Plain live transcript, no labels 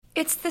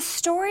It's the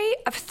story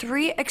of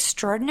three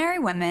extraordinary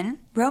women,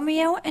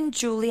 Romeo and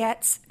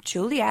Juliet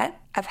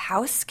of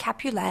House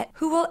Capulet,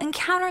 who will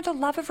encounter the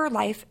love of her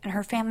life and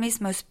her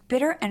family's most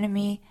bitter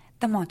enemy,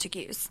 the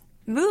Montagues.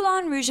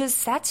 Moulin Rouge's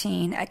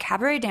Satine, a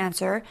cabaret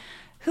dancer,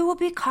 who will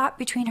be caught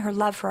between her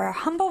love for a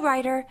humble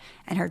writer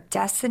and her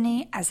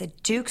destiny as a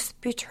duke's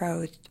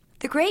betrothed.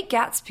 The Great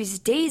Gatsby's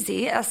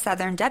Daisy, a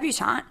Southern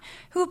debutante,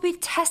 who will be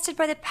tested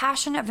by the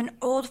passion of an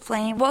old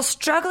flame while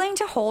struggling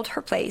to hold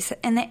her place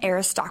in the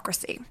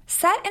aristocracy.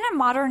 Set in a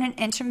modern and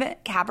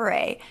intimate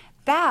cabaret,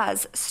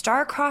 Baz,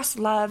 Star-Crossed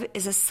Love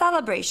is a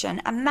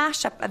celebration, a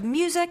mashup of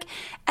music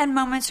and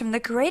moments from the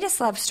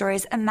greatest love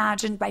stories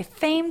imagined by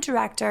famed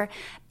director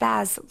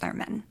Baz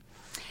Luhrmann.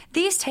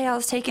 These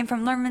tales, taken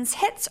from Luhrmann's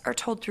hits, are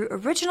told through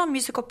original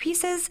musical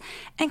pieces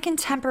and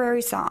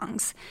contemporary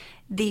songs.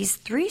 These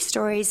three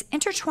stories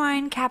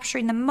intertwine,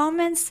 capturing the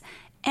moments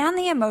and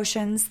the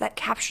emotions that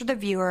capture the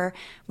viewer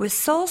with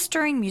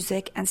soul-stirring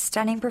music and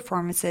stunning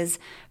performances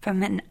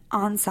from an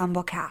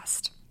ensemble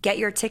cast. Get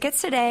your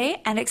tickets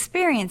today and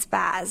experience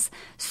Baz,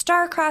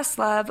 Star-Crossed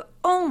Love,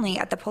 only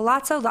at the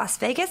Palazzo Las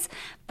Vegas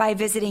by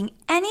visiting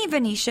any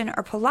Venetian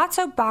or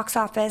Palazzo box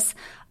office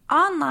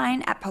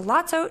online at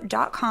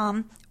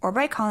palazzo.com or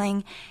by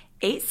calling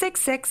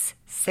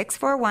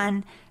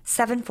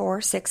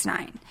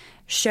 866-641-7469.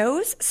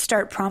 Shows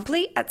start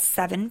promptly at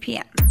 7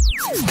 p.m.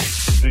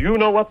 Do you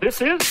know what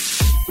this is?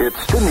 It's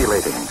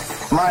stimulating,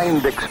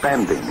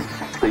 mind-expanding,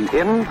 the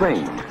in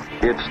thing.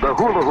 It's the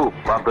hula hoop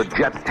of the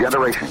jet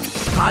generation.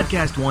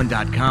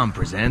 Podcast1.com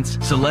presents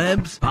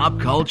celebs, pop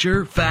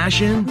culture,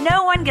 fashion.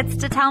 No one gets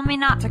to tell me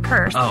not to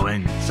curse. Oh,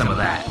 and some of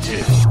that,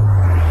 too.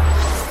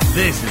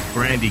 This is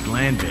Brandi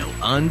Glanville,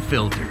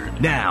 Unfiltered.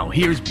 Now,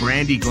 here's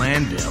Brandi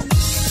Glanville.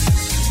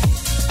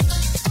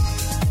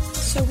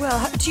 So,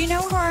 Will, do you know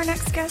who our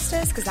next guest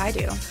is? Because I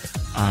do.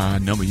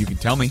 No, but you can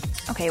tell me.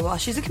 Okay, well,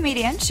 she's a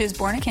comedian. She was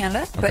born in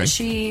Canada, but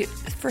she,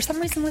 for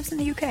some reason, lives in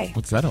the UK.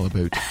 What's that all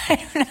about?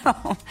 I don't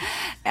know.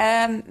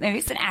 Maybe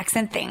it's an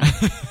accent thing.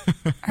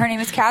 Her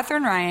name is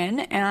Katherine Ryan,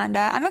 and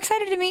I'm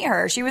excited to meet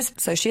her. She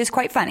is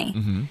quite funny,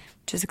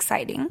 which is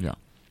exciting. Yeah.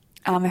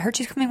 I heard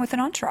she's coming with an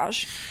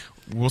entourage.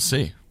 We'll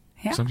see.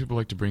 Yeah. Some people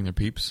like to bring their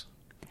peeps.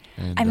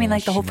 And, I mean,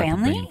 like the she whole might be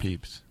family? bringing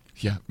peeps.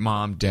 Yeah,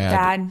 mom,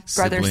 dad,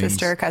 brother, siblings,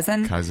 sister,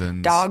 cousins,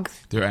 dog.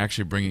 They're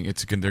actually bringing.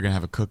 They're gonna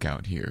have a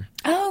cookout here.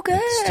 Oh,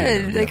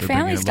 good, like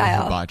family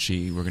style.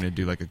 Hibachi. We're gonna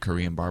do like a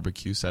Korean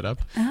barbecue setup.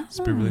 Oh. It's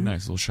been really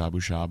nice. A little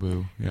shabu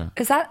shabu. Yeah.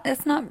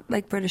 It's not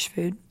like British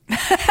food.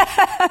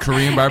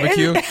 Korean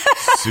barbecue,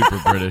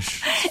 super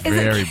British,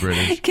 very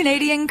British.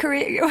 Canadian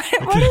Korean.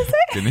 What is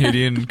it?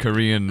 Canadian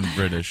Korean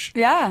British.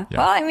 Yeah.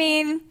 Well, I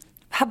mean,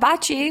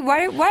 hibachi.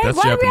 Why That's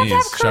do Japanese. we have to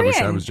have Korean?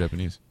 Shabu shabu's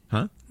Japanese.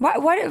 Huh?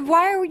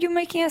 Why are you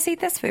making us eat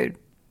this food?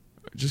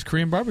 Just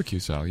Korean barbecue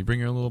style. You bring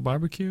your little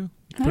barbecue,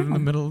 put it in the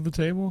middle of the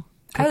table.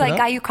 Oh, like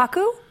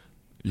Gayukaku?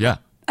 Yeah.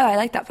 Oh, I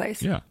like that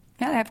place. Yeah.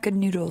 Yeah, they have good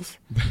noodles.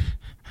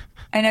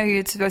 I know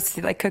you're supposed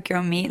to like cook your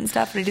own meat and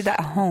stuff, but I do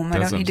that at home. I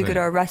don't need to go to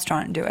a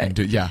restaurant and do it.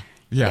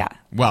 Yeah.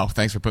 Wow,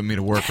 thanks for putting me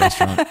to work,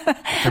 restaurant.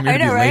 I'm here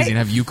to be lazy and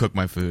have you cook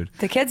my food.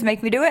 The kids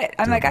make me do it.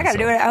 I'm like, I got to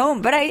do it at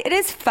home. But it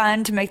is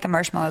fun to make the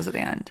marshmallows at the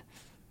end.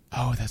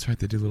 Oh, that's right.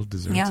 They do little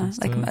desserts. Yeah, and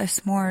stuff. like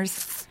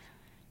s'mores.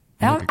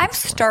 Now, I'm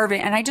starving,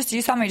 and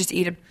you saw me just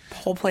eat a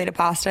whole plate of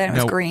pasta, and it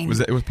was green.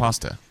 It was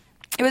pasta.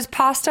 It was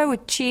pasta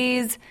with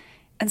cheese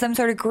and some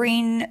sort of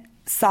green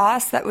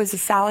sauce that was a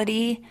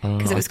salad-y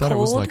because it was cold. I thought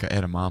it was like an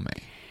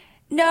edamame.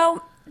 No,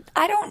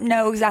 I don't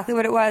know exactly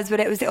what it was, but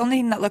it was the only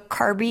thing that looked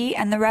carby,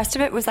 and the rest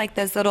of it was like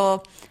this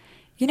little,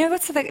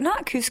 what's the,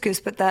 not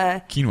couscous, but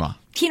the... Quinoa,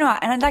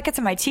 and that gets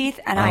in my teeth,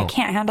 and I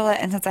can't handle it,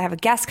 and since I have a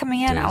guest coming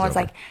in, I was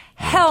like,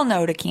 hell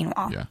no to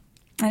quinoa. Yeah.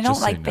 And I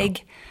don't like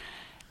big,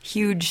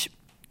 huge...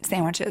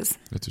 sandwiches.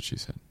 That's what she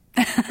said.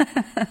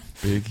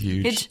 Big,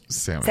 huge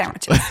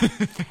sandwiches.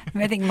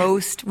 I think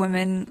most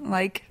women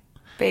like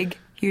big,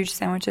 huge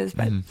sandwiches,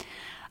 but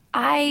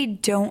I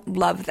don't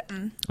love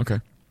them. Okay.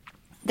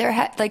 They're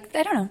I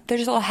don't know. They're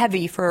just a little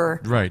heavy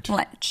for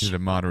lunch. You need a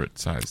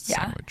moderate-sized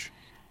sandwich.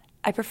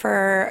 I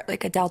prefer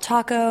like a Del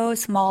Taco,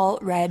 small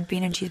red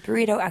bean and cheese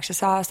burrito, extra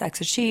sauce,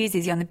 extra cheese,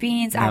 easy on the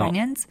beans, add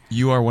onions.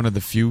 You are one of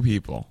the few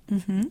people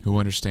who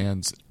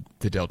understands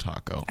the Del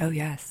Taco. Oh,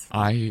 yes.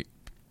 I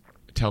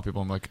tell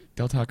people, I'm like,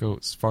 Del Taco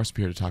is far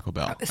superior to Taco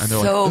Bell. And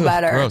they're so like,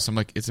 better. Gross. I'm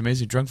like, it's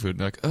amazing drunk food. And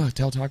they're like,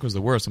 Del Taco is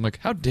the worst. I'm like,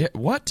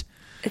 what?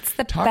 It's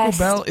the Taco best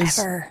Bell is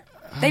ever.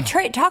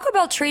 Taco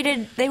Bell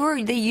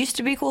they used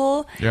to be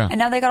cool, and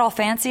now they got all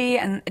fancy,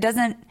 and it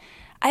doesn't.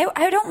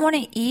 I don't want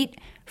to eat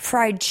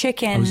fried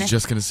chicken. I was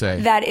just gonna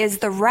say that is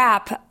the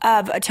wrap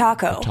of a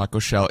taco. A taco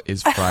shell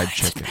is fried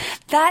chicken.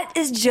 That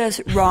is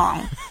just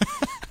wrong.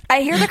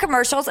 I hear the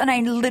commercials and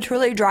I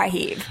literally dry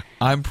heave.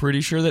 I'm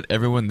pretty sure that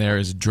everyone there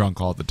is drunk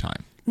all the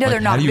time. No, they're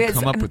not. How do you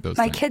come up with those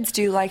My things? kids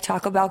do like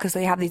Taco Bell because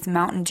they have these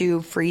Mountain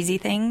Dew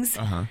freezy things.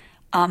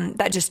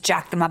 that just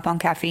jack them up on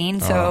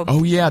caffeine. So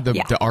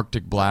the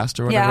Arctic Blast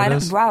or whatever it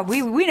is. Wow,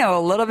 we know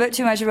a little bit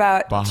too much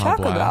about Baja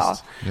Taco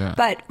Blast. Bell. Yeah.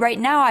 But right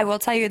now, I will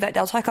tell you that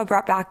Del Taco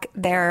brought back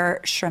their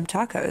shrimp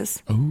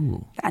tacos.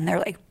 Ooh. And they're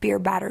like beer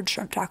battered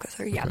shrimp tacos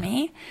are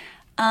yummy.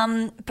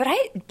 But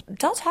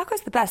Del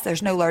Taco's the best.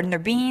 There's no lard in their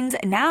beans.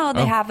 And now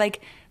they have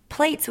like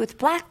plates with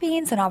black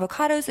beans and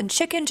avocados and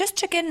chicken, just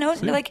chicken. No,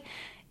 like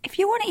if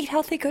you want to eat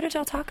healthy, go to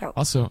Del Taco.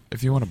 Also,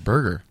 if you want a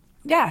burger,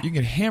 you can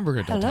get a hamburger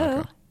at Del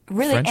Taco.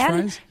 Really? French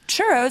and fries?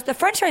 Churros. The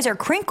French fries are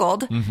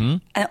crinkled. Mm-hmm.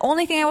 And the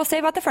only thing I will say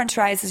about the French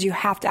fries is you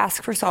have to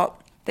ask for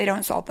salt. They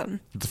don't salt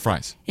them. The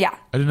fries? Yeah.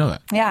 I didn't know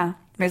that. Yeah.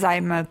 Because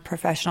I'm a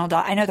professional.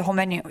 I know the whole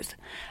menus.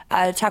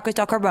 Tacos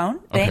del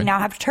Carbone. They now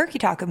have turkey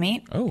taco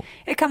meat. Oh.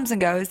 It comes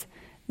and goes.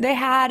 They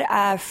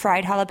had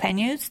fried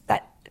jalapenos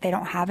that they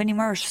don't have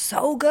anymore.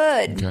 So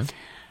good.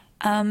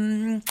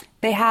 Okay.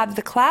 They have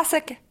the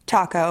classic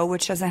taco,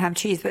 which doesn't have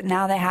cheese, but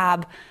now they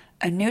have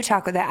a new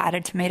taco that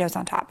added tomatoes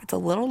on top. It's a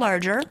little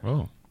larger.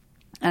 Oh.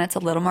 And it's a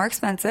little more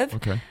expensive.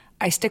 Okay.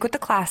 I stick with the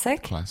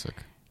classic.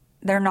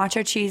 Their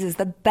nacho cheese is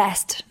the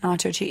best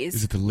nacho cheese.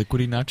 Is it the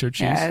liquidy nacho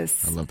cheese?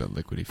 Yes. I love that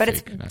liquidy but fake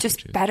it's nacho just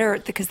cheese. better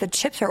because the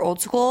chips are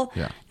old school,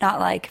 not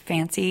like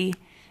fancy.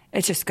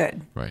 It's just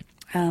good. Right.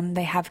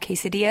 They have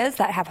quesadillas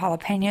that have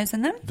jalapenos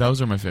in them.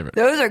 Those are my favorite.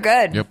 Those are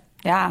good. Yep.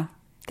 Yeah.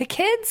 The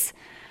kids,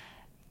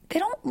 they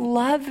don't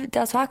love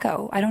Del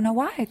Taco. I don't know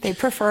why. They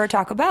prefer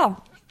Taco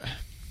Bell.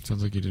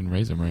 Sounds like you didn't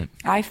raise them right.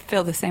 I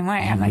feel the same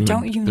way. I'm like,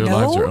 don't you Their know?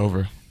 lives are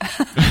over.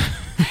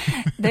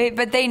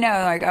 But they know,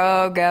 like,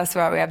 oh, guess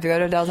what? We have to go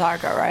to Del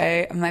Taco,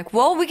 right? I'm like,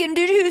 well, we can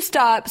do 2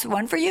 stops,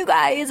 one for you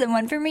guys and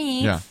one for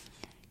me. Yeah.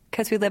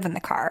 Because we live in the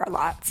car a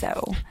lot,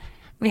 so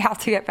we have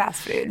to get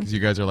fast food. You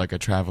guys are like a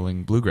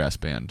traveling bluegrass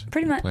band.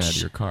 Pretty much. Play out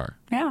of your car.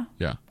 Yeah.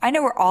 Yeah. I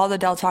know where all the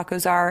Del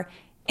Tacos are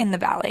in the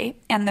valley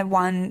and the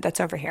one that's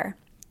over here.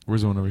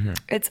 Where's the one over here?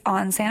 It's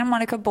on Santa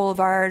Monica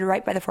Boulevard,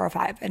 right by the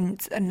 405, and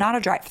it's not a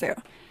drive-through.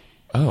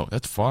 Oh,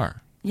 that's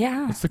far.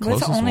 Yeah. That's the It's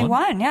closest the only one?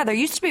 one. Yeah, there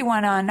used to be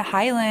one on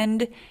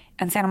Highland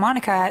and Santa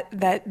Monica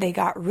that they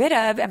got rid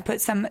of and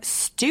put some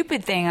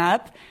stupid thing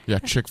up. Yeah,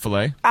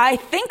 Chick-fil-A. I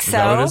think so. Is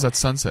that what it is? That's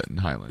Sunset in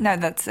Highland. No,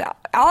 that's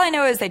all I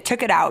know is they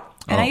took it out,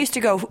 and I used to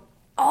go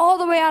all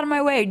the way out of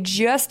my way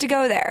just to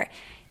go there.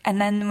 And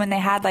then when they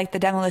had like the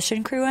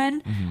demolition crew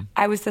in,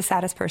 I was the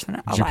saddest person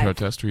alive. Did you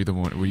protest? Were you the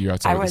one? Were you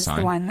outside with the sign? I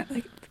was the one that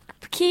like,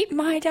 keep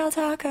my Del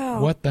Taco.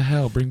 What the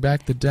hell? Bring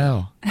back the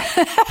Del. That's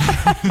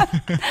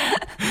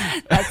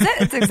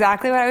it. It's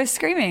exactly what I was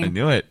screaming. I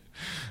knew it.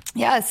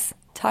 Yes,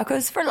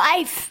 tacos for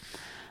life.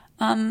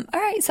 All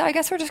right, so I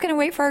guess we're just gonna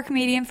wait for our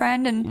comedian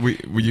friend, and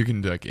you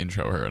can like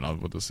intro her, and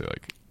we'll just say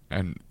like.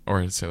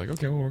 Or say like,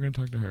 okay, well, we're going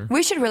to talk to her.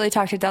 We should really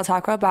talk to Del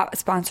Taco about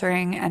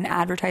sponsoring and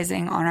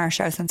advertising on our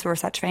show since we're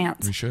such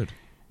fans. We should.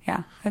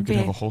 Yeah. We could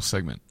have a whole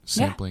segment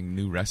sampling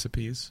new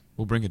recipes.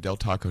 We'll bring a Del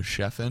Taco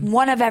chef in.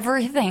 One of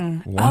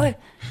everything. Oh,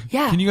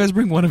 yeah. Can you guys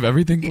bring one of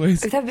everything,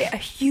 please? That'd be a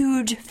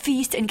huge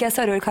feast, and guess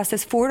what? It would cost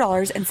us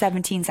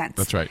 $4.17.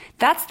 That's right.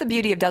 That's the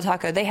beauty of Del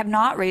Taco. They have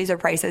not raised their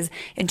prices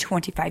in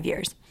 25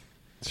 years.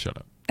 Shut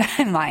up.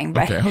 I'm lying,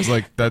 but... Okay, I was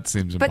like, that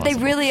seems impossible. But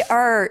they really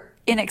are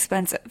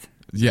inexpensive.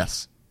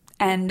 Yes.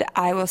 And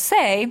I will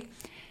say,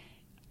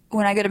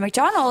 when I go to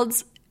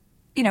McDonald's,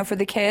 for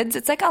the kids,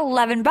 it's like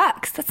 $11.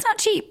 That's not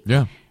cheap.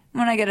 Yeah.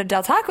 When I get a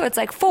Del Taco, it's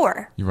like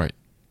 $4. You're right.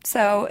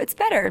 So it's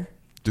better.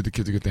 Did the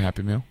kids get the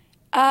Happy Meal?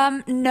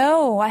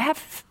 No, I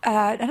have.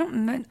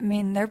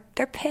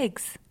 They're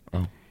pigs.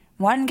 Oh.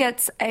 One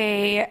gets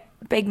a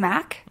Big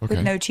Mac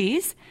with no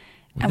cheese,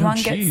 and one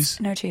gets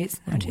no cheese.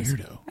 No cheese.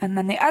 Weirdo. And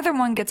then the other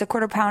one gets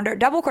a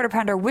double quarter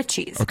pounder with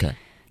cheese. Okay.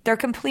 They're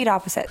complete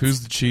opposites.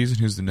 Who's the cheese and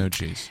who's the no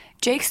cheese?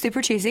 Jake's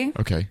super cheesy.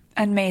 Okay.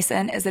 And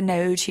Mason is a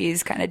no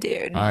cheese kind of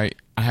dude. I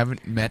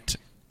haven't met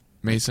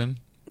Mason.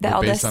 The but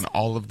eldest. based on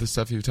all of the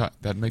stuff you've taught,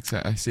 that makes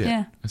sense. I see it.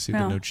 Yeah. I see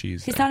the no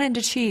cheese. He's there. not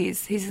into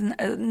cheese. He's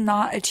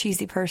not a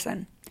cheesy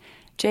person.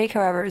 Jake,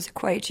 however, is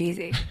quite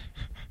cheesy.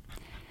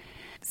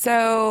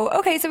 So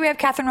we have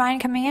Katherine Ryan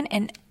coming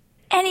in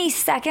any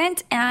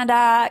second, and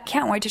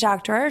can't wait to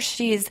talk to her.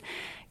 She's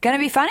going to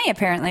be funny,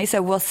 apparently,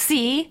 so we'll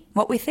see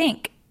what we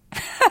think.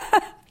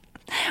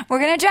 We're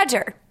going to judge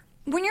her.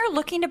 When you're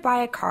looking to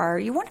buy a car,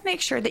 you want to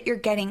make sure that you're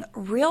getting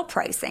real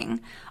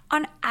pricing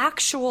on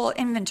actual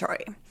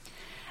inventory.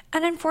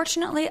 And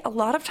unfortunately, a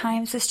lot of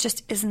times this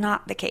just is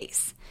not the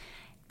case.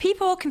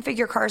 People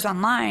configure cars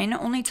online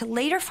only to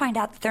later find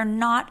out that they're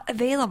not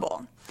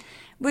available.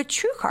 With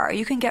TrueCar,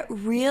 you can get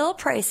real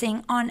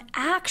pricing on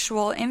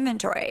actual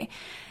inventory.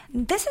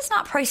 This is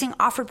not pricing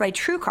offered by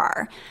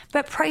TrueCar,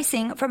 but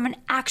pricing from an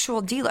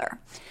actual dealer.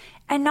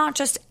 And not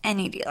just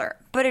any dealer,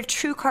 but a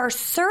TrueCar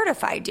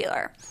certified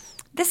dealer.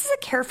 This is a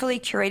carefully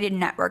curated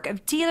network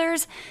of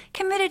dealers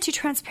committed to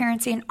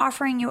transparency and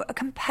offering you a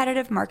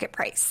competitive market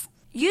price.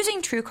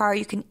 Using TrueCar,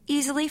 you can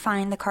easily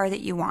find the car that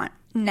you want.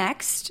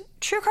 Next,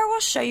 TrueCar will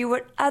show you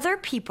what other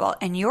people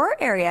in your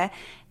area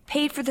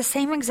paid for the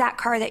same exact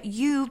car that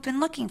you've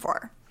been looking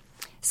for.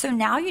 So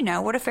now you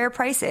know what a fair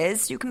price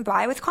is you can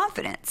buy with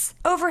confidence.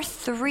 Over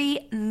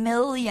 3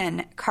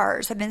 million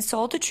cars have been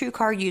sold to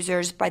TrueCar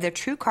users by the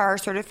TrueCar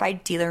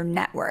Certified Dealer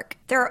Network.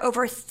 There are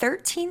over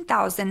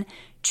 13,000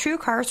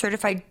 TrueCar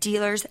certified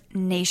dealers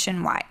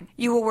nationwide.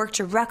 You will work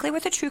directly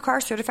with a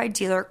TrueCar certified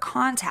dealer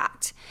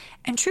contact,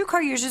 and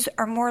TrueCar users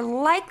are more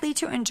likely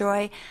to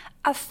enjoy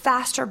a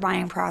faster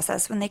buying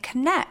process when they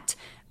connect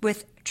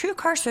with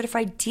TrueCar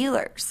certified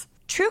dealers.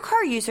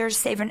 TrueCar users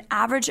save an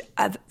average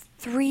of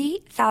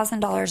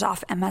 $3,000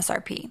 off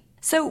MSRP.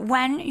 So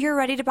when you're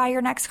ready to buy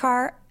your next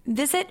car,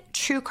 visit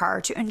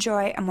TrueCar to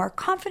enjoy a more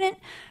confident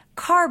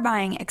car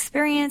buying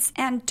experience,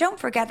 and don't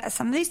forget that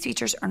some of these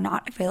features are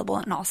not available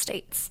in all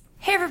states.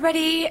 Hey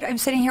everybody, I'm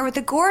sitting here with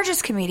the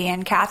gorgeous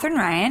comedian, Katherine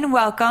Ryan.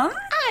 Welcome.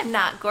 I'm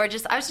not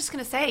gorgeous. I was just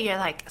going to say, you're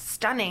like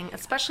stunning,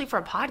 especially for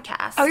a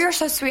podcast. Oh, you're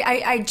so sweet.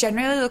 I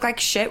generally look like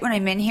shit when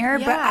I'm in here,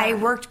 but I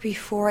worked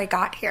before I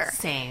got here.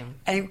 Same.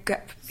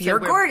 You're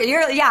gorgeous.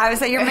 I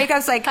was like, your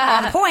makeup's like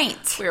on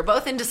point. We were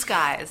both in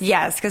disguise.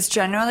 Yes, because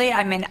generally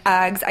I'm in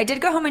Uggs. I did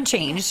go home and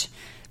change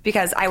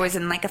because I was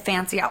in like a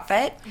fancy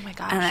outfit. Oh my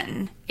gosh. And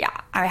then,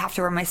 I have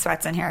to wear my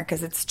sweats in here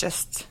because it's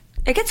just...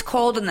 It gets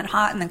cold and then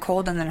hot and then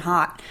cold and then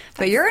hot.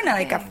 But you're in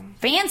like a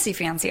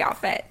fancy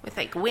outfit. With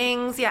like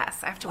wings, yes.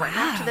 I have to wear it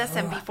after this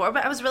and before.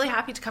 But I was really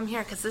happy to come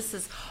here because this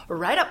is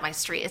right up my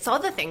street. It's all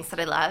the things that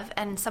I love.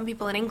 And some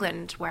people in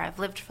England, where I've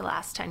lived for the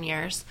last 10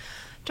 years,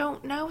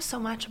 don't know so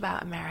much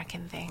about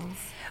American things.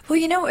 Well,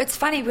 you know, it's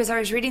funny because I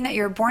was reading that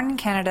you were born in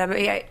Canada,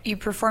 but yet you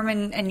perform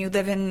and you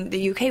live in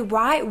the UK.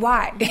 Why?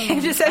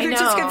 I'm just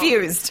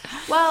confused.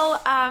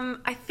 Well,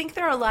 I think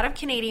there are a lot of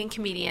Canadian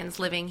comedians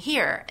living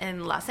here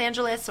in Los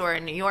Angeles or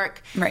in New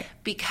York. Right.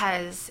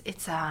 Because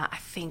it's, I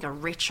think, a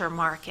richer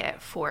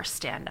market for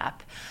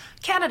stand-up.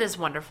 Canada's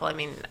wonderful. I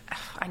mean,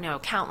 I know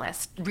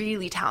countless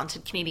really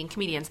talented Canadian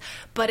comedians,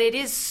 but it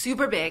is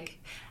super big.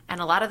 And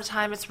a lot of the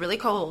time, it's really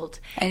cold.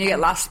 And you get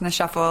lost in the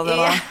shuffle a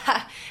little.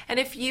 Yeah. And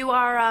if you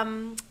are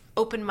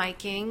open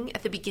micing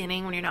at the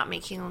beginning when you're not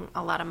making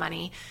a lot of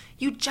money,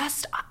 you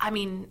just,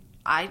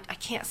 I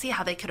can't see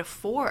how they could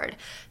afford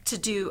to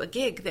do a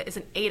gig that is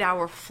an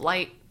 8-hour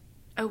flight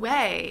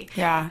away.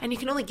 Yeah. And you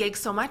can only gig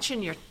so much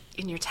in your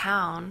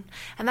town,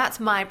 and that's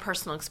my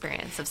personal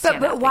experience of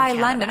stand-up. But why in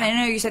London? I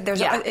know you said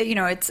there's,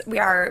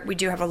 we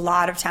do have a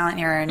lot of talent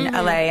here in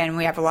LA, and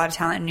we have a lot of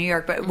talent in New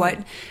York. But what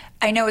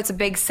I know, it's a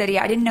big city.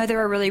 I didn't know they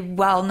were really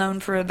well known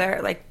for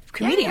their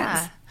comedians.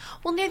 Yeah.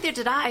 Well, neither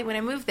did I when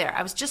I moved there.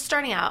 I was just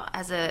starting out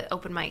as an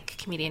open mic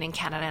comedian in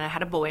Canada, and I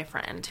had a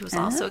boyfriend who was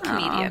also a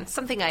comedian,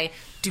 something I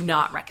do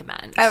not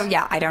recommend. Oh,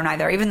 yeah, I don't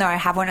either, even though I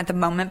have one at the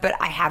moment, but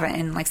I haven't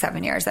in like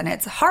 7 years, and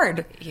it's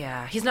hard.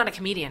 Yeah. He's not a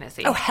comedian, is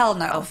he? Oh, hell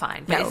no. Oh,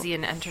 fine. But is he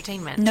in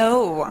entertainment?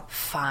 No.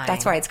 Fine.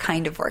 That's why it's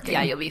kind of working.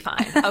 Yeah, you'll be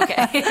fine.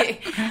 Okay.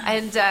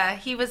 And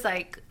he was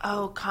like,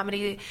 oh,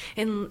 comedy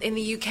in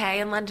the UK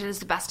and London is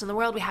the best in the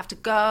world. We have to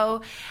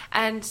go.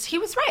 And he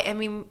was right. I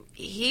mean,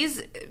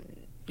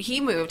 he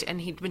moved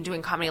and he'd been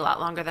doing comedy a lot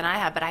longer than I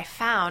had, but I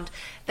found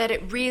that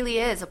it really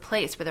is a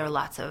place where there are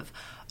lots of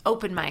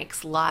open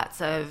mics,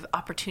 lots of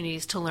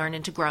opportunities to learn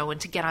and to grow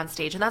and to get on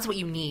stage. And that's what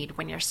you need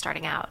when you're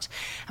starting out.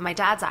 And my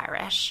dad's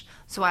Irish,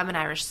 so I'm an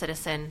Irish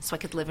citizen, so I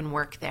could live and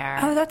work there.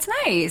 Oh, that's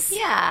nice.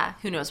 Yeah.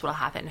 Who knows what'll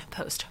happen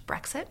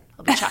post-Brexit?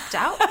 I'll be chucked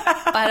out.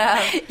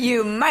 But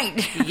you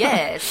might.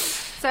 Yes.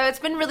 So it's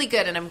been really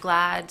good, and I'm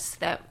glad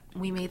that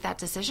we made that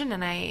decision.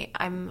 And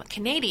I'm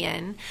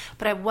Canadian,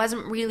 but I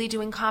wasn't really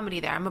doing comedy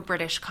there. I'm a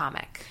British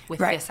comic with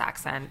this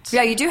accent.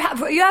 Yeah, you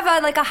have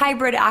a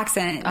hybrid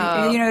accent.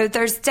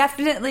 There's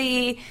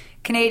definitely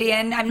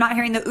Canadian. I'm not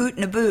hearing the oot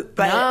and a boot,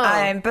 but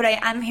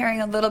I'm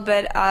hearing a little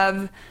bit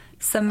of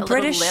some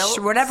British,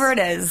 whatever it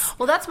is.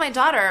 Well, that's my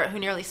daughter who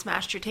nearly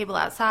smashed your table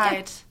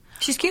outside. Yeah.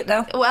 She's cute,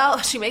 though. Well,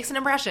 she makes an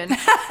impression.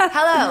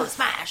 Hello,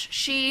 smash.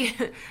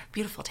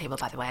 Beautiful table,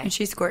 by the way. And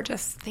she's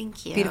gorgeous.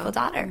 Thank you. Beautiful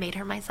daughter. I made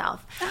her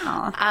myself.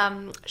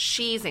 Oh.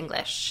 She's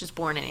English. She's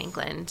born in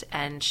England,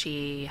 and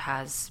she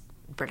has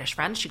British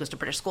friends. She goes to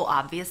British school,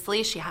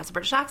 obviously. She has a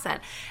British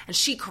accent. And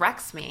she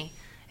corrects me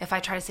if I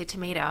try to say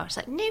tomato. She's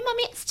like, no,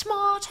 Mommy, it's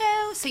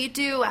tomato. So you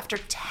do, after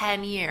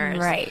 10 years.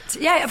 Right.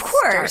 Yeah, of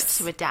course.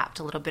 Start to adapt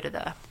a little bit of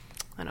the,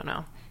 I don't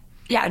know.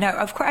 Yeah, no,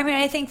 of course. I mean,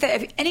 I think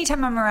that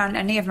anytime I'm around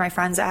any of my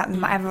friends, I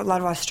have a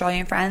lot of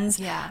Australian friends.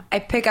 Yeah. I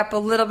pick up a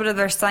little bit of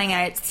their slang,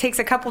 and it takes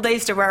a couple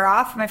days to wear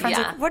off. My friend's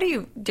like, what do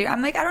you do?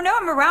 I'm like, I don't know.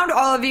 I'm around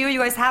all of you.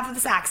 You guys have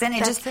this accent.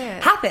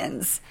 It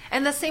happens.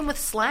 And the same with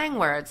slang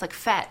words, like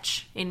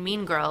fetch in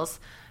Mean Girls.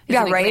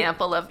 Yeah, an right.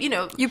 example of,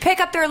 you pick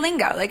up their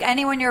lingo, like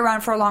anyone you're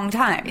around for a long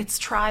time. It's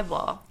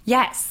tribal.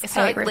 Yes. It's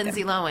like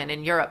Lindsay Lohan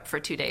in Europe for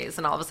 2 days,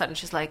 and all of a sudden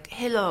she's like,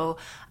 hello,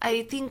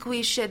 I think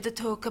we should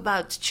talk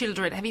about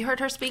children. Have you heard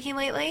her speaking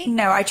lately?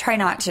 No, I try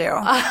not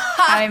to.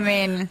 I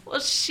mean...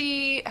 Well,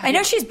 I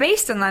know she's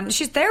based in London.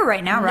 She's there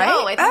right now, right?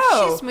 No, I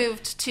think she's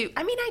moved to...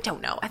 I mean, I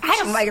don't know.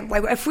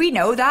 If we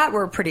know that,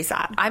 we're pretty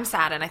sad. I'm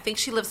sad, and I think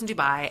she lives in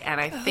Dubai, and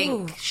I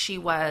think she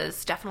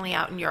was definitely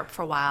out in Europe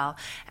for a while.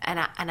 And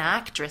an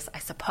actress, I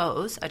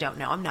suppose, I don't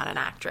know, I'm not an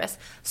actress,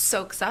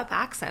 soaks up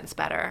accents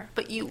better.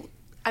 But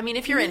I mean,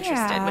 if you're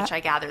interested, which I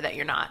gather that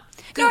you're not.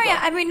 Google. No, yeah,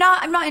 I mean,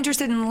 I'm not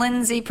interested in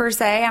Lindsay per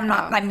se. I'm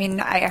not. I mean,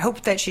 I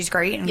hope that she's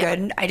great and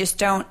good. I just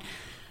don't.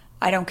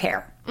 I don't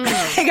care.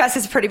 I guess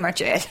it's pretty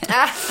much it.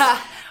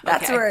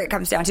 That's where it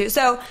comes down to.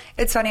 So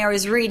it's funny. I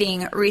was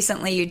reading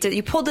recently.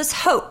 You pulled this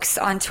hoax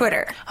on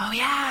Twitter. Oh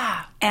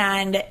yeah,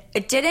 and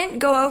it didn't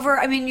go over.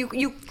 I mean,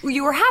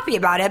 you were happy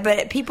about it,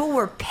 but people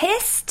were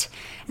pissed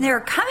and they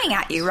were coming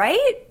at you,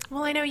 right?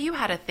 Well, I know you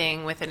had a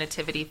thing with a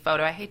nativity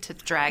photo. I hate to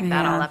drag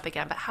that all up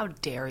again, but how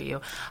dare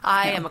you?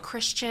 I am a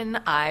Christian.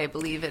 I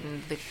believe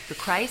in the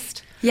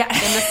Christ in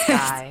the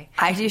sky.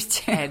 I do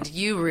too. And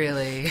you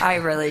really... I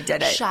really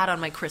did it. Shot on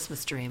my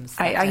Christmas dreams.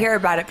 I hear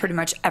about it pretty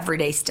much every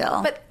day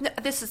still. But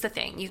this is the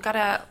thing. You've got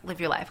to live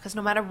your life, because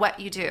no matter what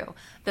you do,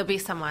 there'll be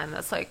someone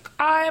that's like,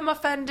 I'm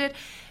offended.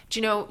 Do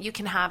you know, you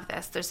can have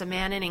this. There's a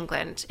man in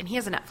England, and he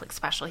has a Netflix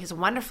special. He's a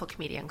wonderful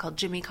comedian called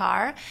Jimmy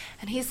Carr.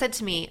 And he said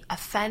to me,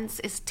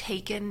 offense is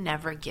taken,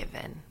 never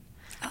given.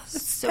 Oh,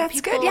 so that's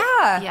good,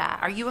 yeah. Yeah.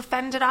 Are you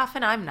offended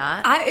often? I'm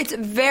not.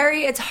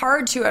 It's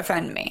hard to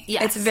offend me.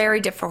 Yes. It's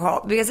very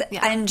difficult because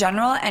in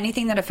general,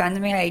 anything that offends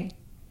me, I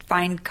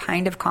find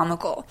kind of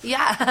comical.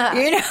 Yeah.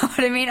 You know what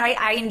I mean?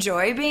 I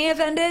enjoy being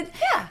offended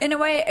in a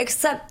way,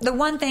 except the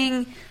one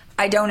thing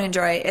I don't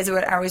enjoy is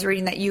what I was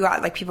reading that you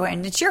got, like, people,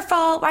 and it's your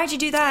fault. Why'd you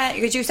do that?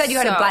 Because you said you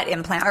had a butt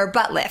implant or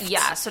butt lift.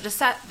 Yeah. So to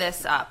set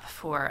this up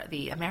for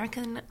the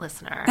American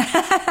listener,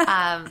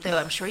 though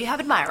I'm sure you have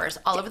admirers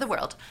all over the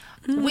world,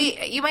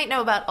 you might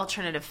know about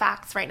alternative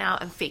facts right now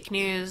and fake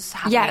news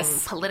happening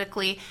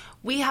politically.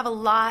 We have a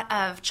lot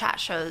of chat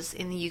shows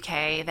in the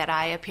UK that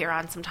I appear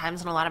on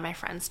sometimes, and a lot of my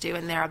friends do,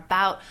 and they're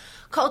about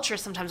culture,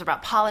 sometimes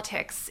about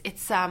politics.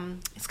 It's kind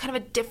of a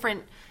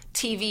different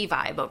TV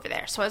vibe over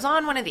there. So I was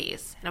on one of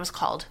these, and it was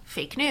called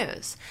Fake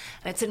News.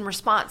 And it's in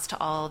response to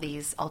all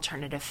these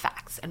alternative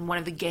facts. And one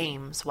of the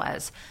games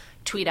was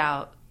tweet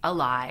out a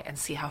lie and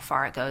see how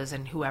far it goes,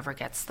 and whoever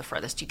gets the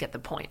furthest, you get the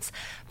points.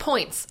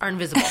 Points are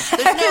invisible.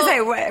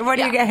 There's what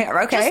do you get here?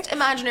 Okay. Just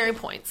imaginary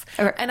points.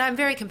 Okay. And I'm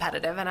very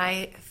competitive, and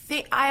I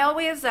think I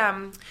always,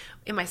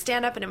 in my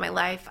stand-up and in my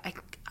life,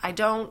 I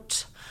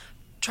don't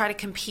try to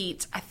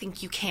compete. I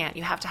think you can't.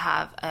 You have to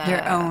have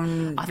your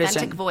own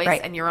authentic vision. voice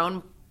and your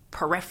own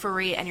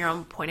periphery and your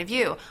own point of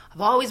view. I've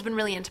always been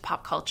really into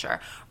pop culture.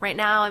 Right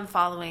now I'm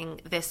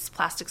following this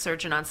plastic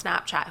surgeon on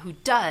Snapchat who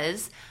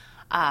does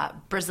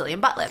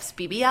Brazilian butt lifts,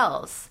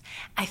 BBLs.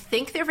 I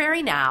think they're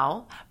very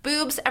now.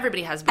 Boobs,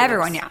 everybody has boobs.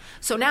 Everyone, yeah.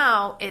 So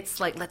now it's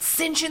like, let's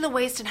cinch in the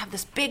waist and have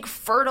this big,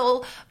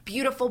 fertile,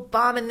 beautiful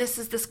bum, and this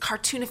is this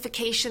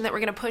cartoonification that we're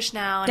going to push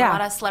now. And a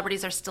lot of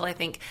celebrities are still, I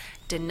think,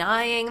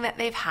 denying that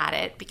they've had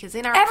it, because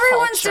in our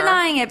everyone's culture,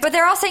 denying it, but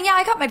they're all saying,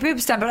 I got my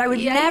boobs done, but I would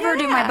never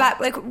do my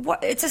butt. Like,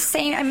 what? It's the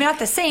same. I mean, not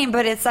the same,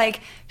 but it's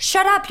like,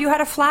 shut up, you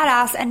had a flat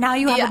ass and now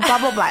you have a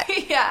bubble butt.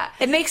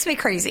 It makes me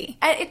crazy.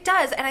 It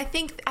does, and I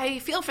think I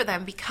feel for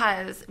them,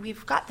 because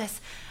we've got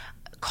this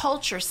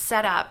culture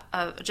set up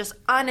of just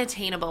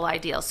unattainable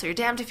ideals. So you're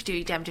damned if you do,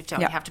 you're damned if you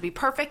don't. You have to be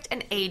perfect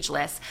and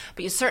ageless,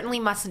 but you certainly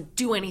mustn't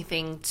do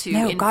anything to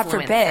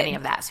influence any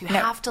of that. So you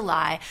have to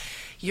lie.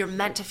 You're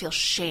meant to feel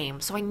shame.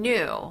 So I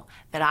knew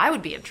that I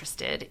would be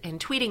interested in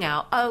tweeting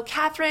out, oh,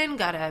 Katherine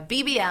got a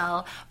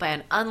BBL by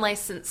an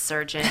unlicensed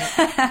surgeon.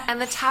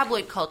 And the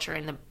tabloid culture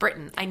in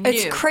Britain, I knew.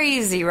 It's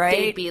crazy, right?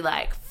 They'd be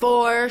like,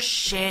 for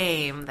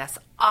shame, this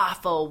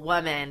awful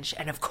woman.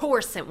 And of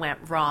course it went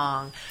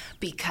wrong,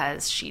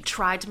 because she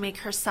tried to make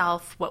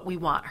herself what we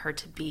want her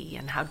to be,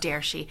 and how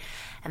dare she.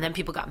 And then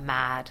people got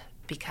mad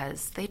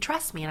because they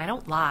trust me, and I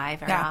don't lie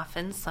very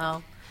often,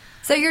 So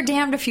you're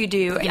damned if you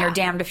do, and you're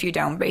damned if you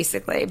don't,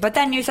 basically. But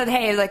then you said,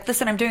 hey, like,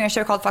 listen, I'm doing a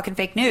show called fucking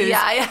Fake News.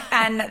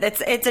 And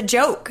it's a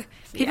joke.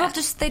 People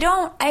just, they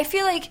don't, I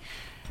feel like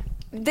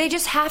they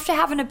just have to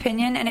have an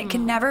opinion, and it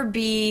can never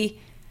be,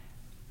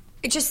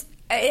 it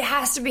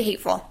has to be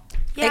hateful.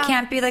 It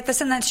can't be like,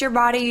 listen, that's your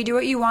body, you do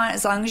what you want,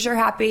 as long as you're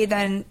happy,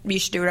 then you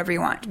should do whatever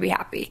you want to be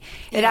happy.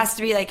 It has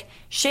to be like,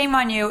 shame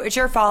on you, it's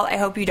your fault, I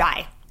hope you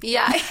die.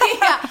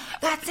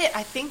 That's it.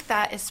 I think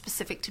that is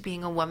specific to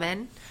being a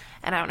woman.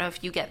 And I don't know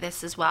if you get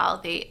this as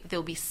well.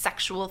 There'll be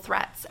sexual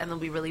threats, and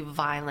there'll be really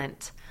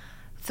violent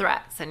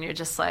threats, and you're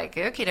just like,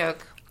 okie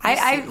doke.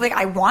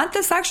 I want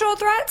the sexual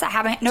threats. I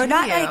haven't. No,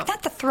 not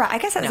the threat. I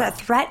guess that's a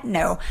threat.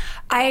 No,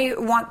 I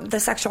want the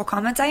sexual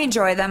comments. I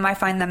enjoy them. I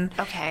find them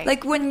okay.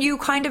 Like, when you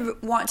kind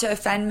of want to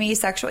offend me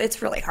sexually,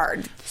 it's really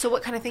hard. So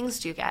what kind of things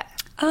do you get?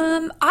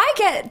 I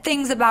get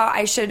things about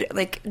I should,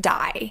 like,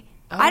 die.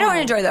 Oh. I don't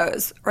enjoy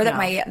those, or that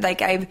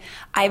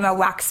I'm a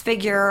wax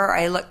figure.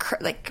 I look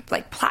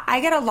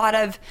I get a lot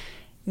of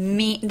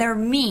mean. They're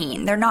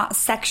mean. They're not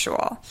sexual.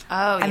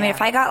 Oh, yeah. I mean,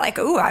 if I got like,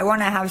 ooh, I want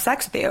to have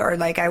sex with you, or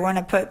like I want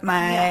to put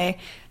my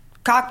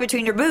cock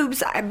between your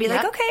boobs, I'd be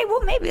like, okay,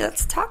 well, maybe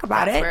let's talk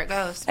about it. That's where it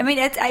goes.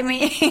 I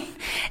mean,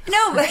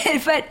 no,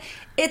 but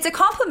it's a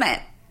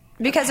compliment.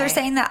 Because they're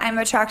saying that I'm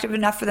attractive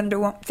enough for them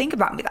to think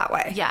about me that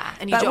way. Yeah,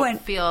 and you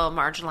don't feel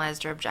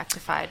marginalized or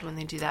objectified when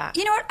they do that.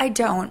 You know what? I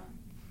don't.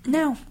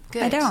 No,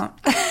 Good. I don't.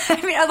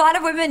 I mean, a lot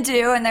of women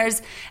do, and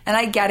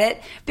I get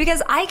it,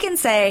 because I can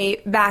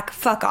say back,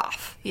 fuck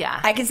off. Yeah.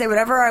 I can say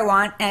whatever I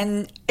want,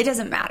 and it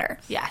doesn't matter.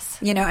 Yes.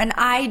 You know, and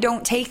I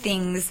don't take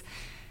things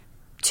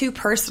too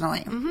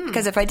personally,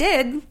 because if I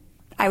did,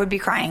 I would be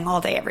crying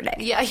all day, every day.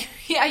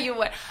 Yeah, you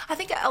would. I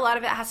think a lot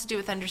of it has to do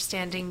with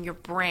understanding your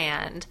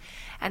brand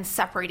and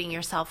separating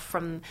yourself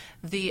from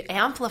the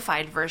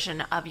amplified version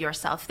of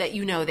yourself that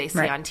they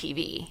say on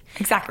TV.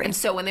 Exactly. And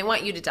so when they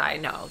want you to die,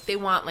 no, they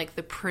want like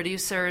the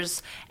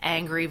producer's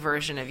angry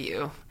version of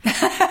you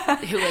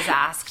who was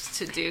asked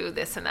to do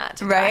this and that.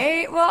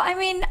 Right? Die. Well, I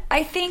mean,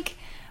 I think,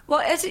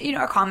 as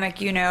a comic,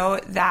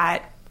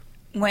 that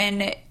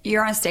when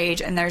you're on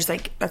stage and there's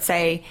like, let's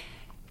say,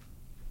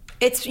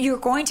 you're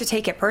going to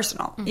take it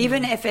personal,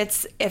 even if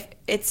it's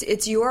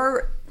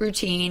your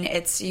routine,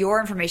 it's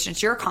your information,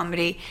 it's your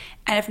comedy,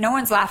 and if no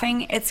one's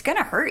laughing, it's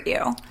gonna hurt you.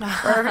 Or, you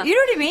know what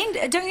I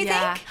mean? Don't you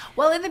think?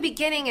 Well, in the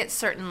beginning, it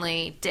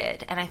certainly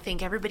did, and I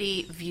think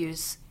everybody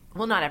views.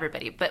 Well, not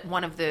everybody, but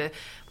one of the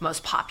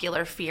most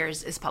popular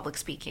fears is public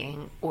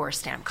speaking or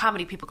stand-up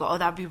comedy. People go, oh,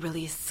 that would be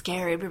really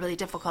scary, it would be really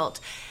difficult.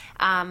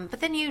 But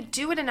then you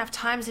do it enough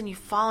times and you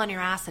fall on your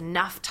ass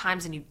enough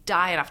times and you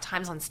die enough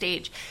times on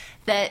stage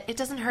that it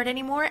doesn't hurt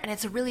anymore. And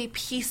it's a really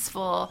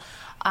peaceful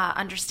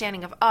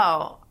understanding of,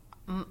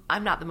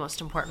 I'm not the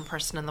most important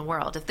person in the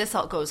world. If this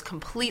all goes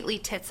completely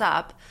tits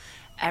up,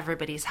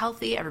 everybody's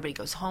healthy, everybody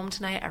goes home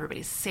tonight,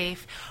 everybody's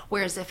safe.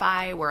 Whereas if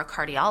I were a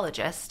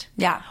cardiologist,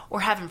 or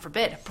heaven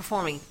forbid,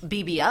 performing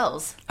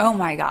BBLs. Oh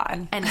my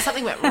God. And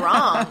something went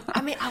wrong,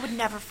 I would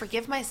never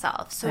forgive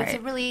myself. So It's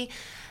a really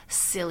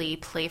silly,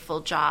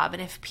 playful job.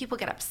 And if people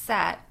get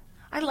upset,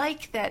 I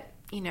like that,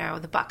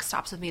 the buck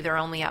stops with me. They're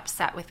only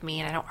upset with me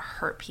and I don't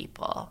hurt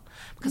people.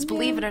 Because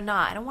believe it or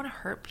not, I don't want to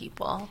hurt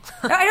people.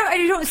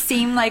 I don't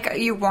seem like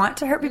you want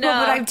to hurt people,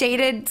 but I've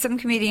dated some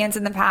comedians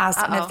in the past,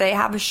 and if they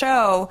have a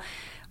show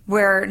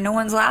where no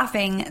one's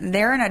laughing,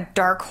 they're in a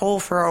dark hole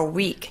for a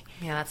week.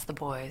 Yeah, that's the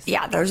boys.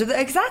 Yeah, those are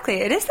exactly.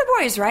 It is the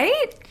boys,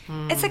 right?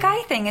 It's a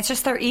guy thing. It's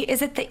just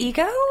is it the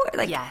ego?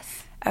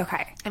 Yes.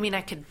 Okay.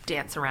 I could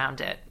dance around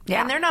it.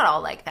 Yeah. And they're not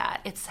all like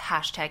that. It's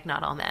 #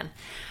 not all men.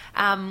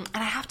 And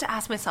I have to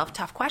ask myself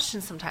tough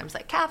questions sometimes,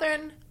 like,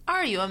 Katherine,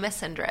 are you a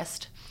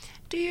misandrist?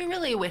 Do you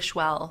really wish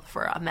well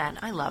for men?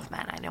 I love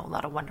men. I know a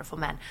lot of wonderful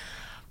men.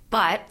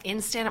 But in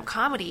stand-up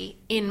comedy,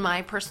 in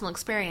my personal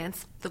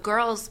experience, the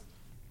girls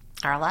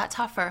are a lot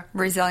tougher.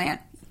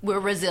 Resilient. We're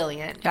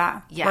resilient.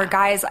 Yeah. Yeah. Where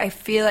guys, I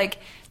feel like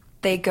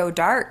they go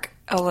dark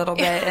a little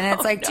bit, and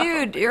it's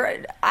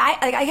dude,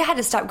 I had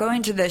to stop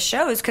going to the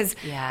shows because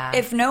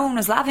if no one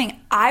was laughing,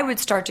 I would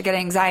start to get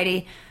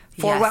anxiety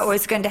for what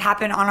was going to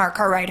happen on our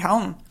car ride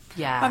home.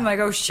 Yeah. I'm like,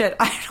 oh shit,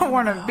 I don't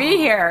want to be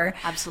here.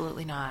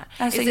 Absolutely not.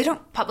 Is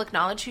it public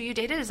knowledge who you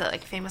dated? Is it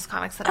like famous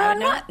comics that I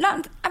would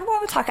know?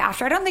 We'll talk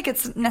after. I don't think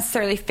it's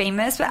necessarily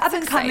famous, but up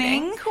and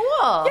coming.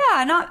 Cool.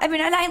 Yeah, and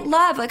I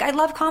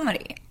love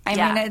comedy. I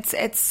mean,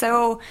 it's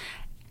so.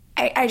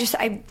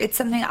 It's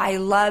something I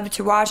love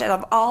to watch. I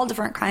love all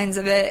different kinds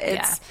of it.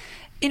 It's,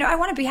 I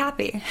want to be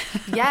happy.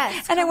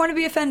 Yes. And I want to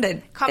be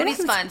offended.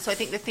 Comedy's fun. So I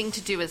think the thing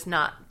to do is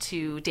not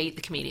to date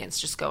the comedians.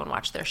 Just go and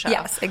watch their show.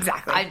 Yes,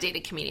 exactly. I've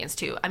dated comedians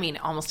too.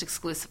 Almost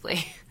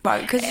exclusively.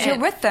 Well, because you're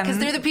with them. Because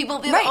they're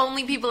the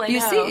only people I know.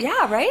 You see,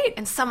 yeah, right?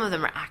 And some of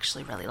them are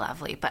actually really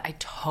lovely. But I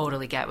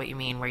totally get what you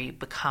mean, where you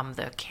become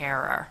the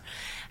carer.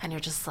 And you're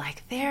just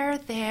like, they're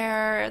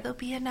there. There'll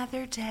be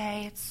another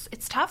day.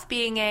 It's tough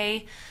being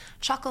a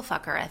chuckle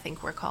fucker, I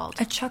think we're called.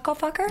 A chuckle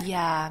fucker?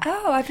 Yeah.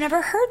 Oh, I've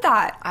never heard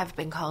that. I've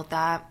been called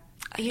that.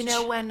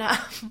 When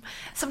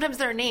sometimes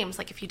there are names,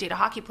 like if you date a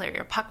hockey player,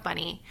 you're a puck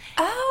bunny.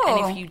 Oh.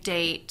 And if you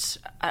date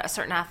a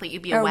certain athlete,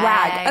 you'd be a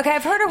wag. Okay,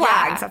 I've heard of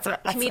wags.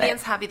 That's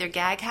comedians have either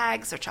gag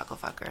hags or chuckle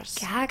fuckers.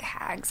 Gag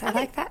hags. I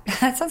like that.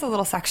 That sounds a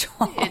little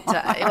sexual. It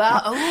does.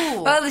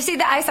 Well, you see,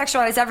 I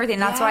sexualize everything.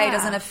 That's why it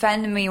doesn't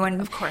offend me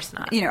when... Of course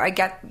not. I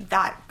get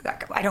that.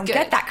 I don't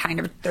get that kind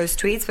of those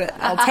tweets, but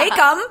I'll take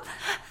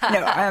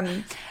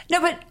them. No,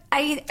 but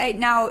I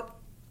now...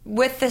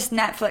 With this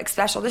Netflix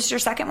special, this is your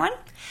second one?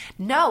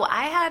 No,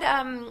 I had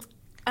an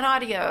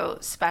audio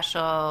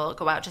special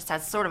go out just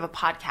as sort of a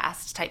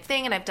podcast type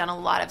thing, and I've done a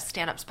lot of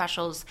stand-up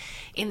specials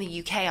in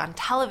the UK on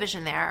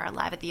television there,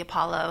 live at the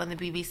Apollo and the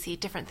BBC,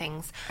 different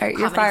things. All right,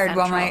 you're fired.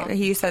 Well,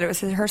 you said it was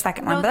her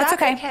second one, but that's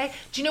okay.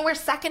 Do you know where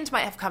second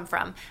might have come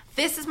from?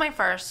 This is my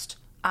first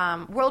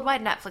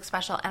worldwide Netflix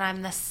special, and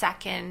I'm the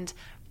second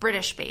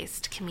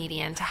British-based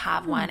comedian to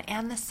have one,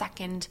 and the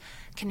second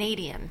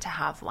Canadian to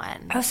have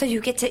one. Oh, so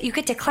you get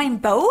to claim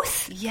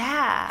both?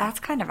 Yeah. That's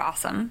kind of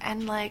awesome.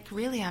 And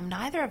really, I'm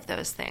neither of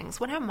those things.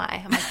 What am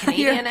I? Am I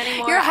Canadian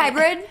anymore? You're a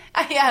hybrid?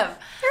 I am.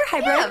 You're a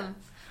hybrid?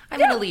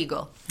 I'm an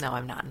illegal. No,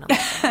 I'm not an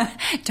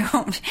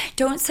illegal.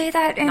 Don't say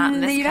that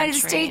in the United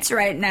States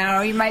right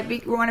now. You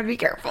might want to be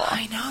careful.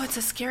 I know, it's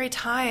a scary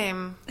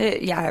time.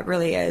 It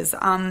really is.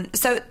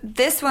 So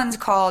this one's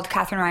called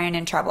Katherine Ryan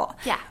in Trouble.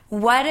 Yeah.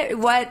 What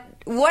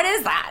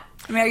is that?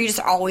 Are you just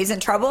always in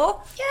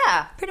trouble?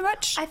 Yeah. Pretty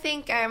much? I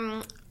think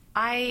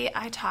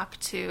I talk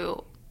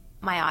to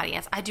my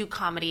audience. I do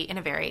comedy in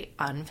a very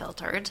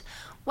unfiltered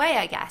way,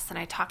 I guess. And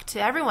I talk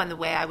to everyone the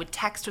way I would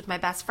text with my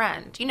best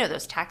friend. You know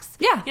those texts.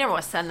 Yeah. You never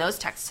want to send those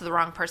texts to the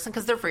wrong person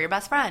because they're for your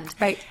best friend.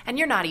 Right. And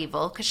you're not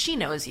evil because she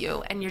knows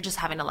you and you're just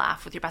having a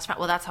laugh with your best friend.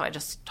 Well, that's how I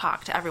just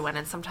talk to everyone.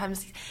 And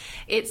sometimes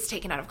it's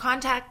taken out of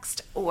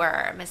context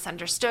or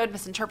misunderstood,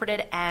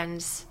 misinterpreted,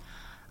 and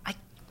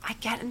I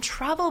get in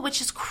trouble,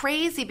 which is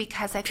crazy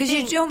because I think...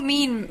 Because you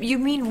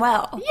mean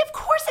well. Yeah, of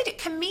course I do.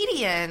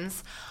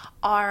 Comedians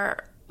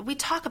we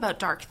talk about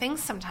dark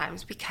things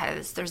sometimes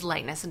because there's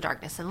lightness and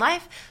darkness in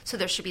life, so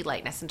there should be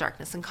lightness and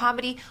darkness in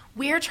comedy.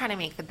 We're trying to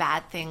make the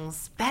bad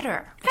things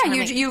better. Yeah,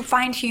 you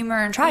find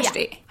humor in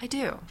tragedy. Yeah, I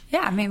do.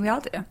 Yeah, I mean, we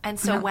all do. And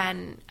so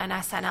when an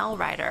SNL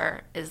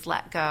writer is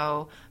let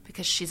go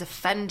because she's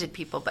offended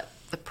people, but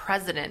the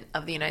president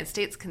of the United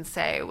States can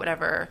say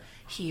whatever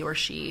he or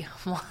she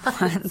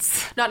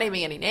wants, not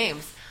naming any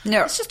names.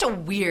 No. It's just a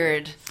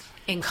weird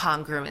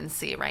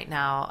incongruency right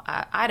now.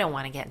 I don't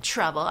want to get in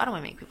trouble. I don't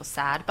want to make people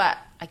sad, but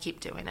I keep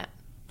doing it.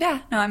 Yeah,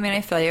 no, I mean,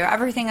 I feel you.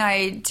 Everything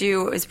I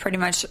do is pretty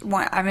much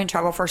I'm in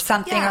trouble for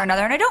something or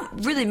another, and I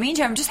don't really mean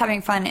to. I'm just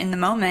having fun in the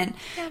moment.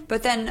 Yeah.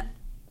 But then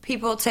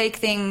people take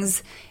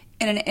things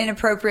in an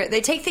inappropriate.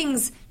 They take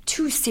things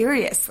too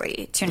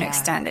seriously to an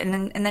extent,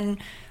 and then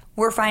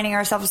we're finding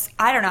ourselves.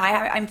 I don't know.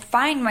 I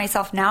find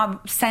myself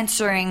now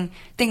censoring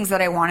things that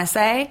I want to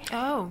say.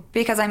 Oh,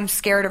 because I'm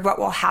scared of what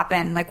will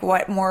happen. Like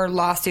what more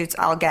lawsuits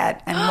I'll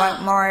get, and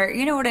what more.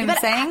 You know what I'm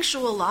saying?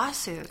 Actual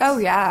lawsuits. Oh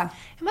yeah.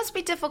 It must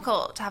be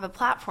difficult to have a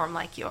platform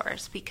like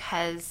yours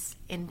because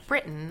in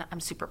Britain,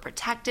 I'm super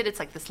protected. It's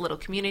like this little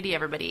community.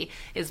 Everybody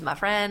is my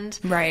friend.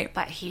 Right.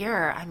 But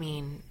here, I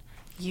mean,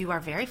 you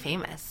are very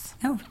famous.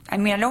 No, I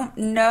mean, I don't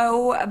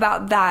know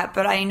about that,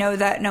 but I know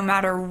that no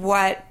matter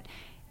what,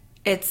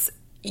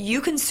 you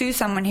can sue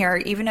someone here,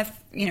 even if,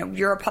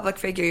 you're a public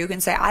figure. You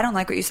can say, I don't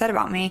like what you said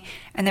about me,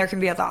 and there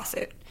can be a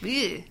lawsuit.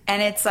 Ew.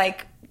 And it's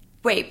like,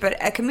 wait, but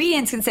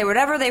comedians can say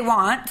whatever they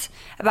want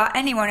about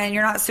anyone, and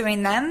you're not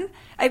suing them?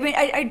 I mean,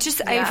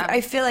 I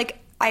feel like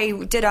I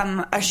did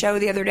a show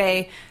the other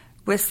day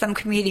with some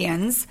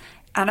comedians,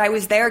 and I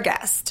was their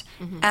guest,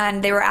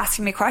 and they were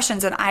asking me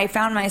questions, and I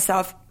found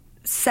myself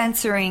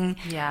censoring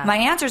my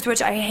answers,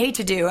 which I hate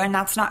to do, and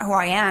that's not who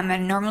I am,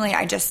 and normally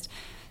I just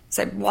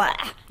say, blah.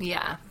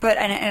 Yeah. But,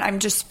 and I'm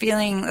just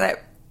feeling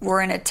that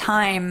we're in a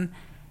time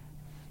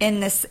in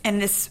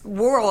this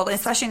world,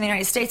 especially in the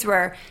United States,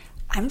 where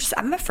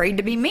I'm afraid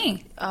to be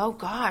me. Oh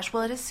gosh,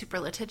 well, it is super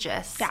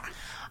litigious. Yeah.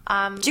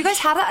 Do you guys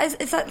have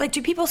that? Is that like,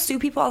 do people sue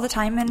people all the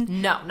time?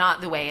 No,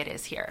 not the way it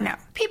is here. No.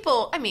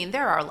 People, I mean,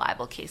 there are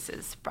libel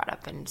cases brought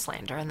up in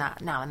slander and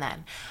that now and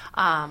then.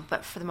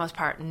 But for the most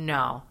part,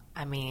 no.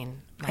 I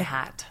mean, my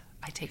hat,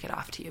 I take it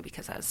off to you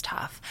because that was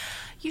tough.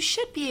 You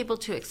should be able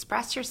to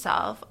express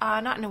yourself,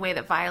 not in a way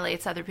that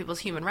violates other people's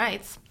human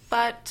rights,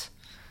 but...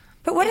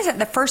 But what is it?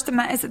 The First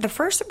Amendment? Is it the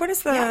first? What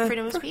is the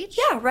freedom of speech?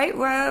 Yeah, right.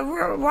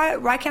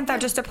 Why can't that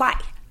just apply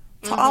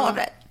to all of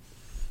it?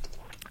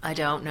 I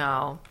don't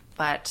know,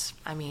 but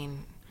I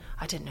mean,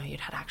 I didn't know you'd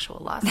had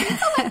actual lawsuits.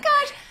 Oh my gosh,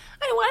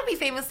 I don't want to be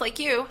famous like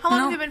you. How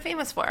long have you been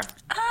famous for?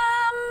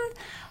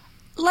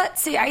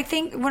 Let's see. I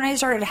think when I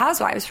started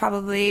Housewives,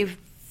 probably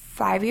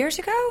 5 years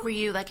ago. Were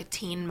you like a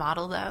teen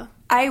model though?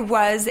 I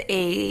was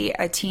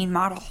a teen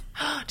model.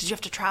 Did you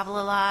have to travel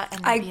a lot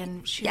and be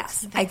in shoots?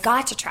 Yes, I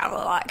got to travel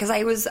a lot because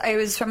I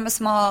was from a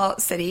small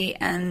city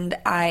and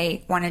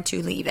I wanted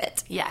to leave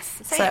it. Yes.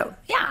 Same. So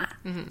yeah,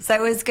 so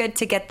it was good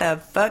to get the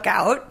fuck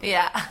out.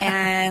 Yeah.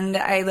 And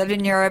I lived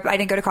in Europe. I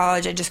didn't go to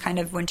college. I just kind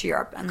of went to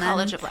Europe and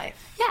college of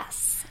life.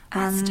 Yes,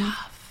 that's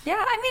tough.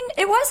 Yeah, I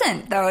mean, it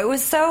wasn't though. It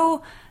was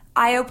so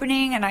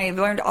eye-opening, and I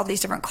learned all these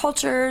different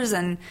cultures,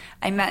 and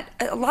I met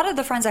a lot of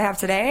the friends I have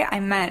today.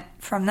 I met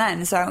from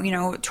then,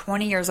 so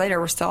 20 years later,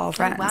 we're still all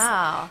friends. Oh,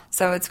 wow!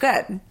 So it's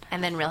good.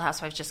 And then Real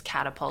Housewives just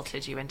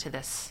catapulted you into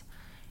this.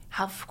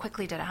 How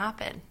quickly did it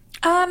happen?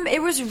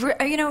 It was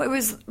it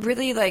was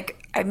really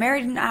like I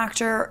married an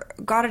actor,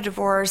 got a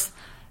divorce.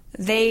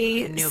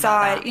 They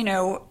saw it,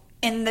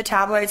 in the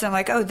tabloids. I'm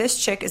like, oh,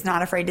 this chick is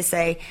not afraid to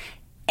say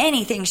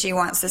anything she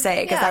wants to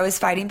say because I was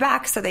fighting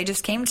back. So they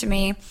just came to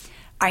me.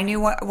 I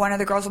knew one of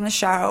the girls on the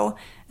show,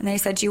 and they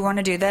said, do you want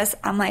to do this?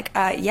 I'm like,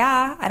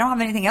 yeah, I don't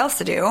have anything else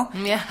to do.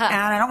 Yeah. And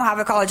I don't have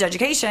a college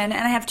education, and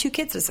I have 2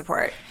 kids to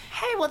support.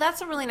 Hey, well, that's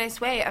a really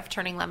nice way of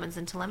turning lemons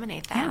into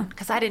lemonade then.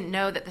 Because I didn't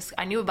know that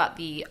I knew about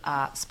the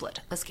split,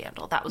 the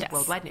scandal. That was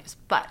worldwide news.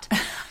 But,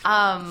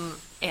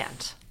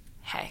 and,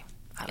 hey,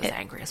 I was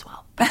angry as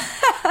well.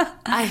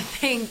 I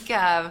think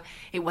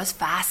it was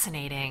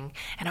fascinating.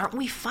 And aren't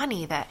we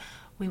funny that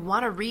we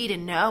want to read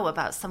and know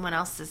about someone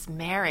else's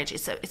marriage?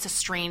 It's a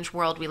strange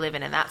world we live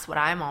in, and that's what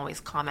I'm always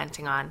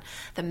commenting on,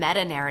 the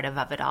meta-narrative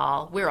of it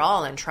all. We're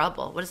all in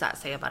trouble. What does that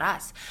say about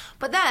us?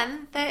 But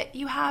then that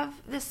you have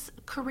this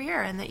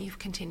career and that you've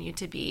continued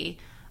to be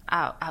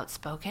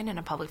outspoken and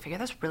a public figure,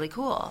 that's really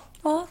cool.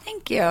 Well,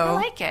 thank you. I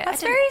like it.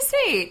 That's very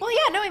sweet. Well,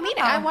 yeah, no, I mean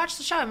it. I watched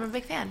the show. I'm a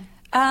big fan.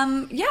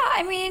 Yeah,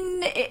 I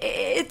mean,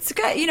 it's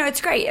good.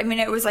 It's great. I mean,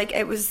 it was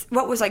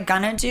what was I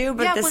gonna do?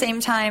 But at the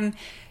same time,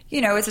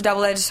 it's a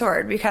double-edged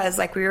sword because,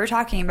 like we were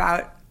talking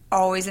about,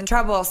 always in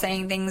trouble,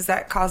 saying things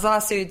that cause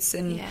lawsuits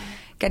and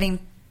getting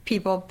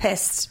people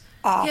pissed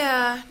off.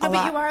 Yeah, no,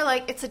 but you are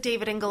like, it's a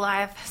David and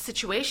Goliath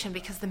situation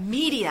because the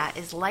media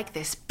is like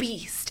this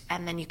beast,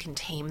 and then you can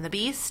tame the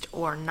beast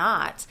or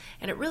not,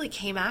 and it really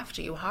came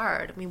after you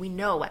hard. I mean, we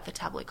know what the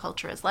tabloid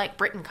culture is like.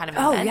 Britain kind of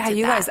invented that.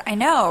 You guys, I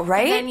know,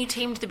 right? And then you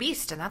tamed the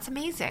beast, and that's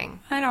amazing.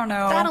 I don't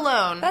know. That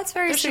alone. That's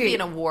very there sweet. There should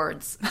be an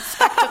awards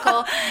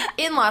spectacle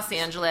in Los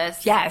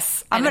Angeles.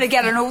 Yes. I'm going to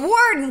get an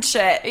award and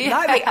shit. Yeah.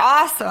 That'd be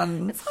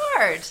awesome. It's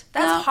hard.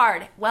 That's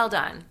hard. Well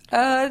done.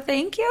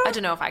 Thank you. I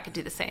don't know if I could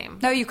do the same.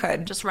 No, you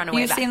could. Just run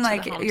away You back seem to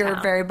like the hometown.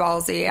 you're very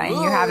ballsy and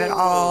you have it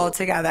all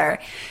together.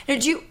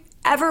 Did you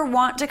ever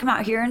want to come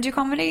out here and do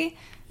comedy?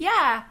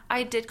 Yeah,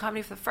 I did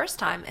comedy for the first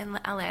time in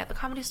LA at the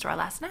Comedy Store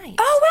last night.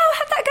 Oh, wow.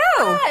 How'd that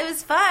go? Yeah, it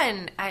was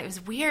fun. It was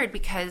weird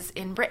because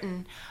in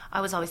Britain, I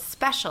was always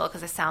special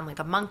because I sound like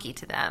a monkey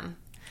to them.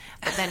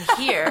 But then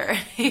here,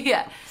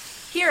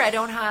 here I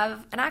don't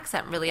have an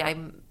accent really.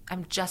 I'm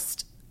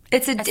just...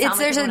 There's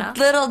a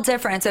little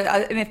difference.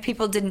 I mean, if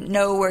people didn't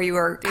know where you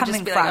were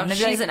coming just from, like,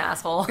 she's an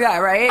asshole. Yeah,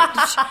 right?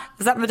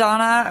 Is that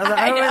Madonna?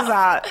 Who is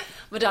that?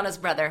 Madonna's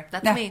brother.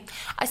 That's me.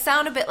 I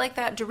sound a bit like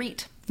that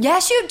Dorit.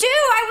 Yes, you do.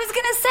 I was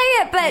going to say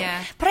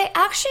it, but I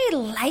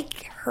actually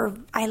like her.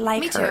 I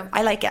like Me her. too.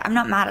 I like it. I'm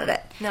not mad at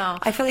it. No.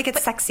 I feel like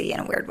it's sexy in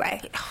a weird way.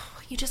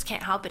 You just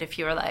can't help it if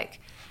you're like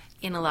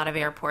in a lot of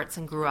airports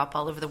and grew up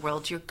all over the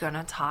world. You're going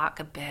to talk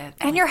a bit.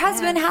 And your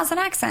husband has an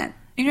accent.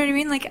 You know what I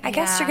mean? Like, I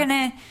guess you're going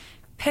to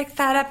pick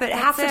that up, but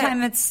half the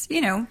time it's,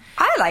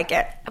 I like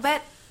it.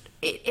 But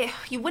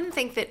you wouldn't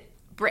think that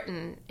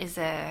Britain is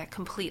a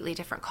completely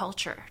different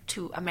culture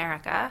to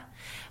America.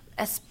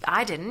 As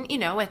I didn't.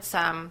 It's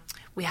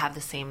we have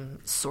the same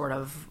sort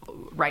of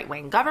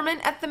right-wing government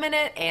at the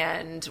minute,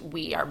 and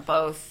we are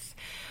both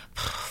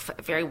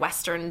very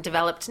Western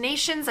developed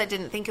nations. I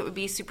didn't think it would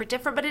be super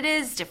different, but it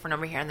is different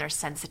over here, and there's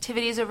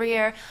sensitivities over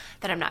here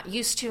that I'm not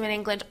used to in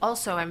England.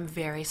 Also, I'm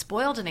very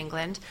spoiled in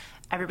England.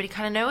 Everybody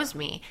kind of knows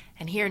me,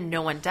 and here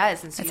no one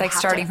does. And so it's like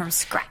starting from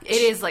scratch.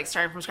 It is like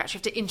starting from scratch. You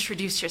have to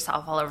introduce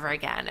yourself all over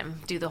again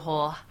and do the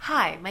whole,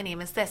 hi, my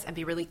name is this, and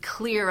be really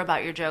clear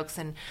about your jokes.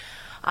 And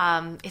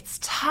it's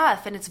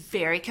tough, and it's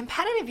very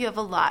competitive. We have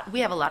a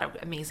lot of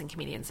amazing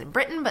comedians in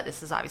Britain, but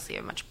this is obviously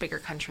a much bigger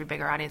country,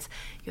 bigger audience.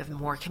 You have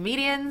more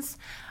comedians.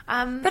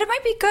 But it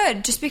might be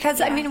good, just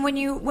because, I mean,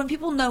 when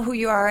people know who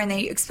you are and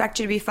they expect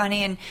you to be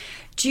funny, and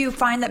do you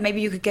find that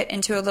maybe you could get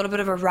into a little bit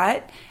of a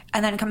rut,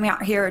 and then coming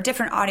out here, a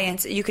different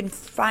audience, you can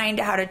find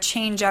how to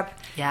change up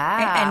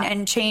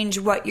and change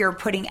what you're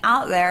putting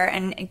out there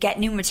and get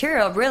new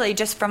material, really,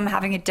 just from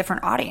having a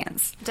different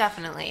audience.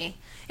 Definitely.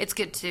 It's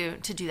good to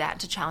do that,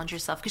 to challenge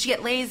yourself, because you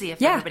get lazy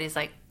if everybody's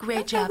like,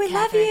 great job, we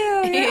Catherine.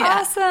 love you. You're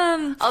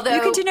awesome. Although,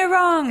 you can do no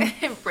wrong.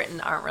 Britain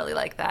aren't really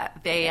like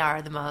that. They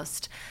are the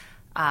most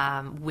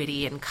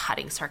witty and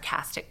cutting,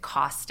 sarcastic,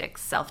 caustic,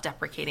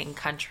 self-deprecating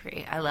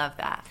country. I love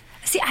that.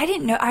 See, I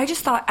didn't know. I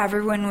just thought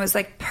everyone was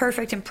like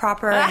perfect and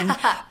proper and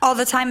all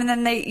the time. And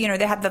then they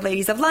had the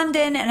Ladies of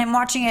London, and I'm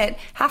watching it,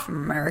 half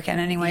American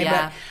anyway.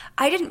 Yeah. But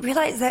I didn't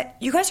realize that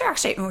you guys are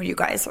actually,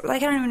 I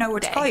don't even know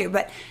what to call you,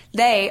 but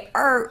they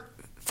are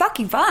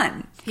fucking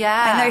fun.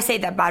 Yeah. And they say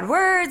that bad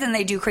words and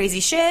they do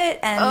crazy shit,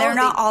 and they're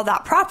not all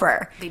that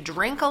proper. They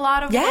drink a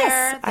lot over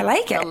there. I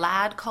like it. The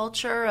lad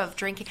culture of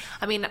drinking.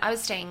 I mean, I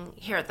was staying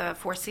here at the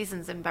Four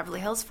Seasons in Beverly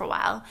Hills for a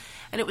while,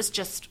 and it was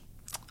just,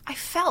 I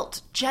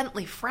felt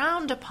gently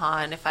frowned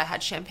upon if I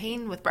had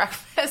champagne with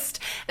breakfast.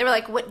 They were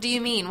like, what do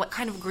you mean? What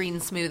kind of green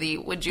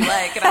smoothie would you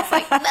like? And I was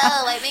like, no,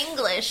 I'm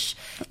English.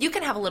 You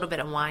can have a little bit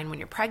of wine when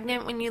you're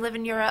pregnant when you live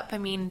in Europe. I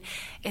mean,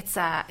 it's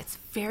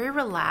very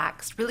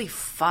relaxed, really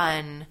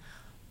fun,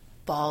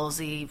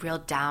 ballsy, real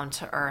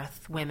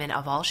down-to-earth women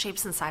of all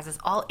shapes and sizes,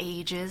 all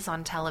ages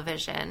on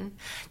television.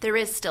 There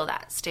is still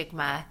that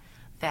stigma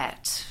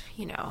that,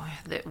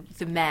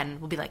 the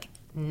men will be like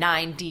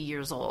 90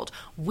 years old,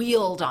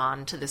 wheeled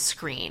on to the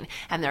screen,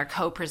 and their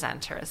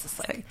co-presenter is this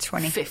like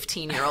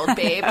 15-year-old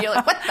babe. You're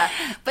like, what the?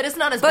 But it's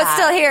not as bad. But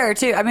still here,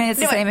 too. I mean, it's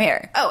the same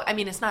here. Oh, I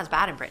mean, it's not as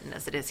bad in Britain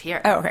as it is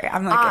here. Oh, okay.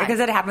 I'm like, because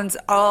it happens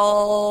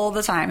all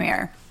the time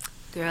here.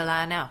 Girl,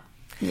 I know.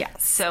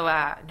 Yes. So,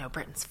 no,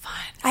 Britain's fun.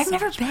 I've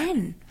never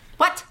been.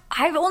 What?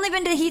 I've only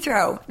been to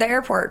Heathrow, the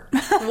airport.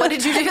 What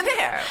did you do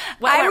there?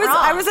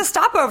 I was a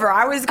stopover.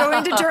 I was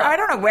going to I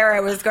don't know where I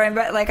was going,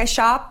 but like I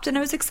shopped and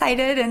I was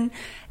excited, and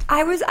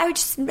I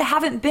just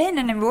haven't been,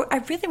 and I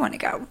really want to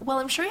go. Well,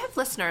 I'm sure you have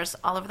listeners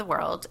all over the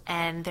world,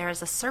 and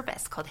there's a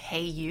service called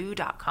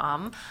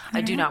heyu.com.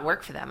 I do not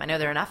work for them. I know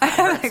there are enough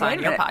adverts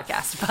on your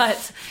podcast,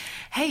 but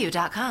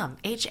heyu.com,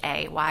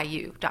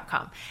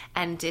 HAYU.com.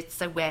 And it's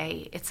at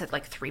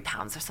like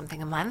 £3 or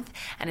something a month,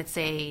 and it's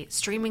a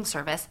streaming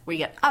service where you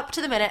get up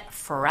to the minute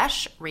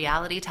fresh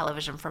reality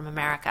television from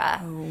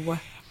America. Oh.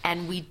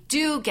 And we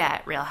do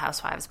get Real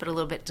Housewives, but a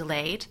little bit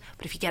delayed.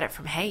 But if you get it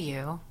from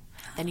Heyu,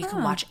 then you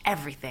can watch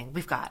everything.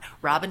 We've got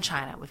Rob and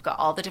China. We've got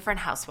all the different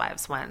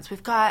Housewives ones. Were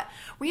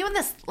you in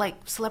this like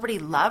celebrity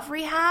love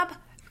rehab?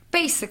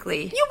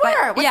 Basically. You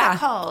were. What's that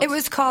called? It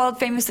was called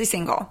Famously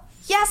Single.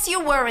 Yes,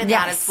 you were in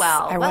that as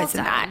well. I was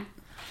in that.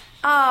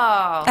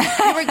 Oh,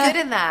 you were good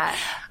in that.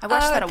 I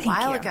watched that a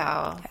while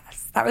ago.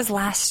 Yes, that was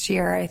last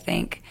year, I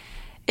think.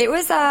 It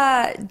was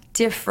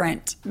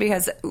different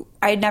because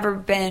I had never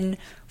been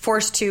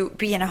forced to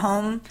be in a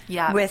home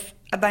with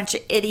a bunch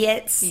of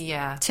idiots to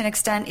an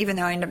extent, even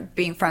though I ended up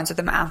being friends with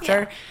them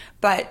after. Yeah.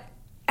 But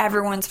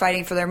everyone's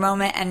fighting for their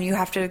moment, and you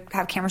have to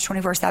have cameras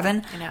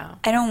 24/7. I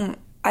know.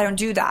 I don't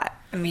do that.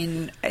 I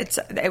mean,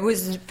 it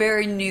was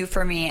very new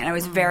for me, and I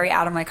was very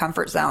out of my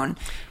comfort zone.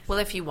 Well,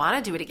 if you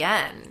want to do it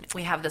again,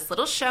 we have this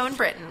little show in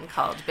Britain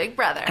called Big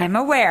Brother. I'm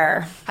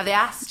aware. Have they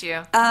asked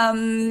you?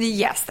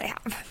 Yes, they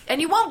have.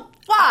 And you won't?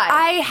 Why?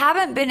 I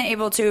haven't been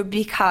able to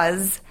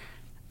because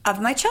of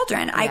my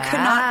children. Yeah. I could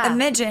not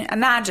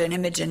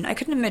imagine. I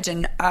couldn't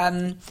imagine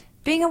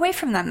being away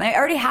from them.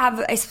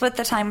 I split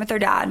the time with their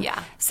dad.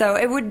 Yeah. So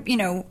it would,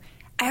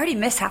 I already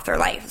miss half their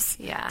lives.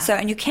 Yeah. So,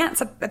 and you can't,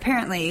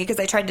 apparently, because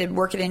I tried to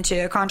work it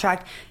into a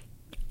contract,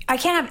 I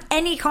can't have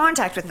any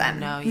contact with them.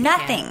 No, you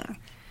Nothing. can't.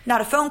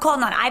 Not a phone call,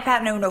 not an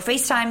iPad, no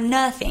FaceTime,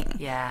 nothing.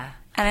 Yeah.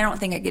 And I don't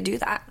think I could do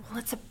that. Well,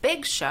 it's a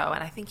big show,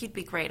 and I think you'd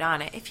be great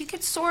on it. If you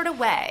could sort a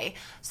way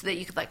so that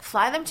you could,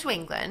 fly them to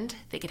England,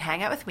 they could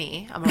hang out with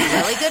me. I'm a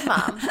really good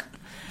mom.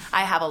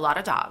 I have a lot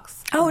of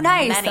dogs. Oh,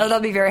 nice. Many. Oh, they'll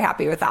be very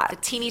happy with that. The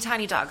teeny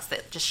tiny dogs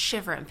that just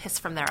shiver and piss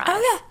from their eyes.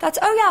 Oh,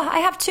 yeah. I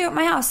have two at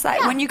my house.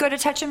 When you go to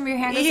touch them, your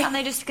hand goes down,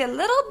 they just get a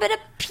little bit of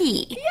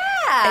pee.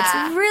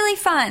 Yeah. It's really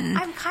fun.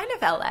 I'm kind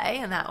of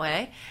LA in that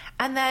way.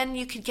 And then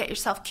you could get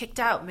yourself kicked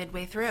out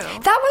midway through.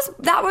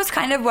 That was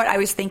kind of what I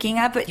was thinking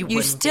of, but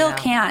you still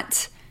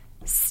can't.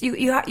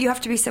 You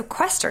have to be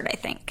sequestered, I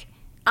think.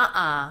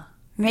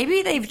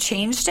 Maybe they've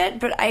changed it,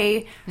 but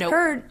I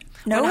heard...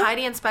 No? When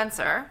Heidi and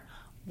Spencer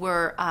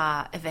were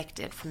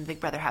evicted from the Big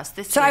Brother house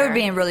this year. So I would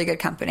be in really good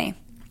company.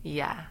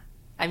 Yeah.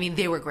 I mean,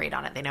 they were great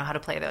on it. They know how to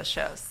play those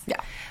shows.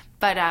 Yeah.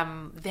 But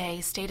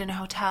they stayed in a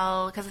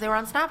hotel because they were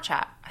on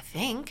Snapchat, I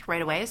think,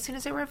 right away as soon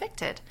as they were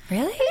evicted.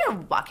 Really? They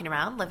were walking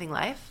around, living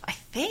life, I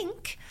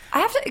think.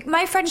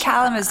 My friend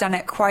Callum has done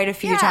it quite a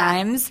few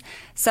times,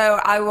 so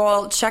I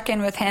will check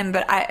in with him.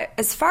 But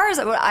as far as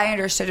what I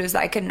understood was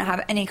that I couldn't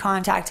have any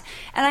contact.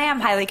 And I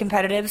am highly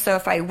competitive, so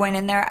if I went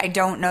in there, I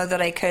don't know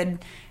that I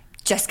could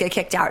just get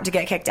kicked out to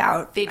get kicked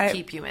out. They'd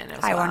keep you in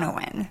as well. I want to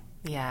win.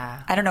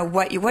 Yeah. I don't know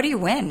what do you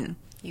win?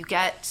 You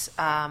get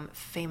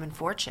fame and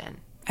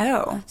fortune.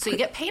 Oh. So you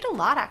get paid a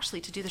lot,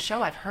 actually, to do the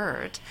show, I've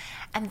heard.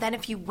 And then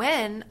if you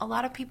win, a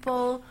lot of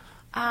people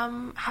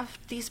have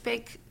these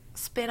big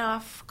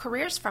spin-off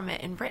careers from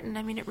it in Britain.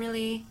 I mean,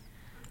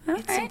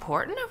 it's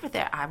important over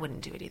there. I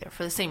wouldn't do it either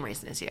for the same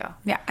reason as you.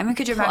 Yeah. I mean,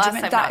 could you Plus,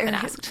 imagine I've not been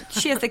asked.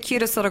 She is the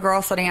cutest little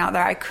girl sitting out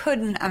there. I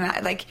couldn't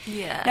imagine.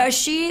 Yeah. Now, is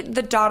she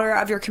the daughter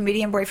of your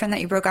comedian boyfriend that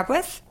you broke up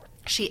with?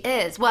 She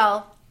is.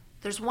 Well,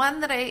 there's one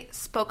that I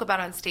spoke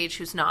about on stage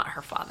who's not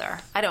her father.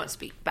 I don't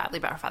speak badly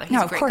about her father.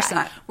 He's a great course guy.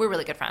 not. We're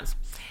really good friends.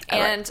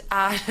 And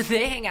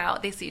they hang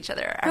out. They see each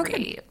other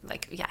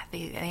they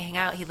hang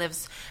out. He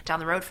lives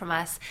down the road from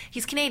us.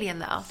 He's Canadian,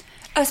 though.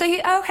 Oh, so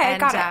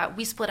got it.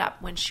 We split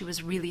up when she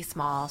was really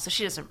small, so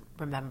she doesn't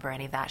remember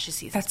any of that. She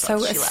sees That's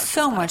his books. so, it's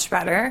so much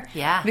better.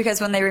 Yeah. Because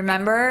when they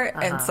remember,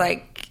 it's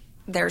like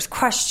there's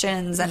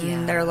questions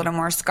and they're a little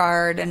more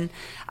scarred. And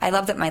I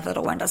love that my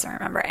little one doesn't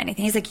remember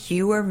anything. He's like,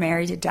 "You were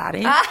married to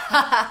daddy?"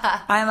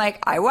 I'm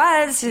like, "I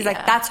was." She's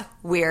like, "That's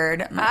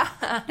weird." I'm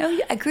like, "No,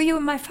 I grew you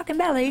in my fucking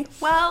belly."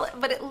 Well,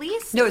 but at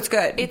least... No, it's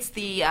good. It's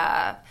the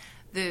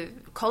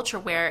culture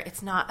where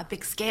it's not a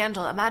big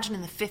scandal. Imagine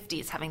in the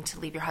 50s having to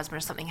leave your husband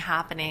or something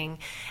happening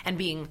and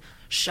being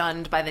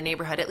shunned by the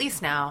neighborhood. At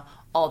least now,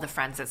 all the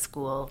friends at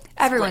school...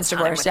 Everyone's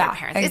divorced, yeah.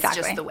 Exactly. It's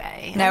just the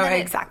way. No,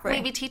 exactly.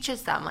 Maybe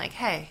teaches them,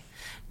 hey,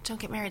 don't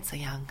get married so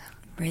young.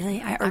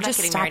 Really? Or I'm just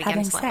not stop getting married having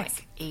again sex.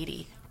 Like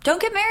 80.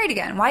 Don't get married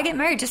again. Why get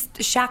married?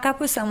 Just shack up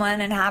with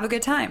someone and have a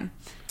good time.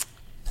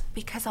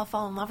 Because I'll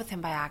fall in love with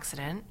him by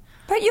accident.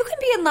 But you can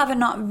be in love and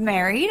not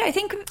married. I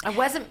think... I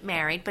wasn't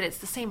married, but it's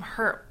the same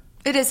hurt.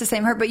 It is the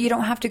same hurt, but you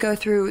don't have to go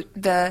through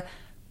the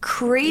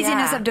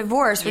craziness of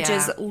divorce, which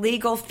is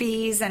legal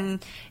fees,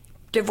 and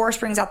divorce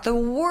brings out the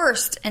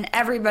worst in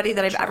everybody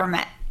that I've ever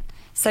met.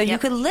 So you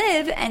could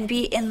live and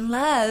be in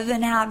love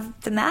and have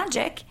the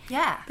magic.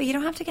 Yeah. But you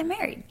don't have to get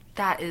married.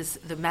 That is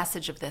the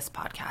message of this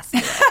podcast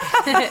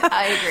today.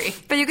 I agree.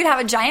 But you could have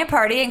a giant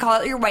party and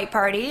call it your white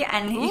party,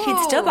 and he could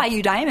still buy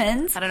you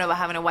diamonds. I don't know about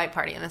having a white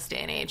party in this day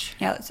and age.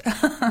 Yeah.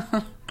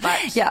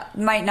 But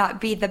might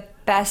not be the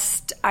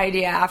best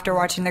idea after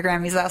watching the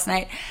Grammys last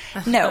night.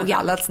 No,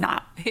 let's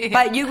not.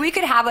 But we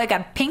could have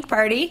a pink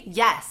party.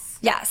 Yes.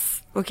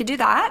 We could do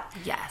that.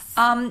 Yes.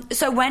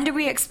 So when do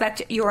we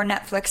expect your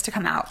Netflix to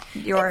come out?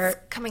 It's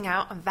coming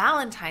out on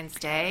Valentine's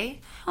Day,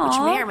 which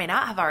may or may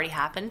not have already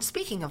happened.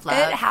 Speaking of love.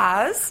 It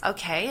has.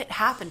 Okay, it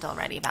happened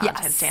already,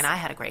 Valentine's Day, and I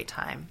had a great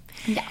time.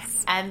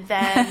 Yes. And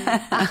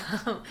then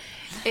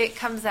it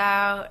comes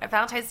out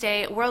Valentine's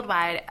Day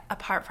worldwide,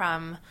 apart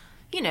from...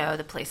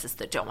 the places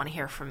that don't want to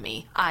hear from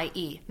me,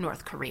 i.e.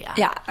 North Korea.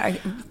 Yeah,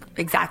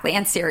 exactly.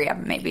 And Syria,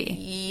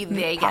 maybe.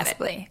 They get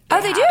possibly.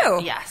 it. They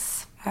do?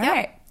 Yes. All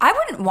right. I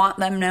wouldn't want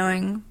them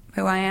knowing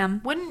who I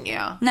am. Wouldn't you?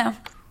 No.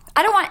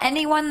 I don't want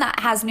anyone that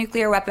has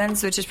nuclear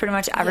weapons, which is pretty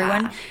much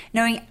everyone,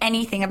 knowing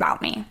anything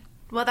about me.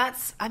 Well,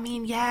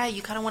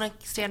 you kind of want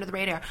to stay under the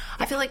radar.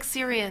 I feel like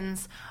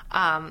Syrians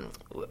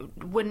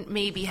wouldn't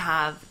maybe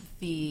have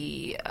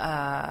the...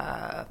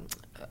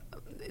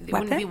 They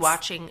wouldn't be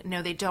watching.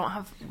 No, they don't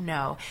have.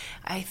 No.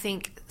 I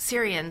think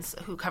Syrians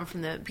who come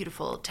from the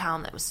beautiful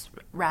town that was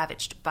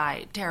ravaged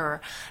by terror,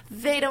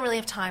 they don't really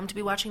have time to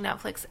be watching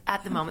Netflix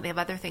at the moment. They have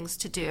other things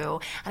to do.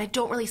 And I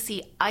don't really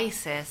see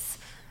ISIS,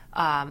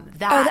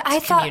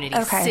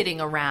 community sitting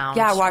around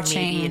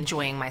watching, maybe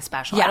enjoying my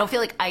special. I don't feel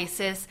like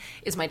ISIS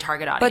is my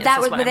target audience.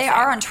 But they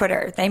are on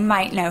Twitter. They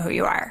might know who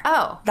you are.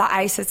 Oh. The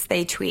ISIS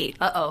they tweet.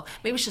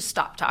 Maybe we should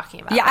stop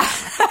talking about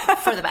it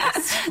for the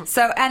best.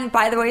 So, and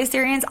by the way,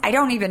 Syrians, I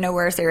don't even know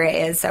where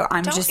Syria is, so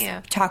I'm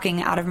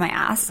talking out of my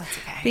ass. That's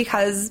okay.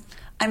 Because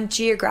I'm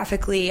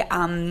geographically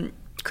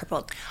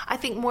crippled. I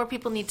think more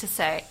people need to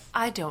say,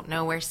 I don't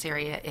know where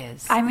Syria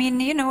is. I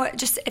mean, you know what?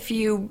 Just if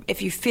you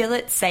feel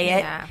it, say it.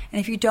 Yeah. And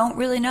if you don't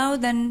really know,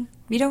 then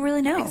you don't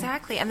really know.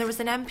 Exactly. And there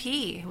was an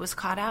MP who was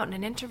caught out in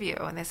an interview,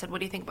 and they said, what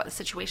do you think about the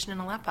situation in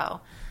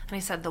Aleppo? And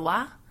he said, the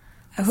what?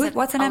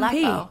 What's an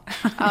Aleppo.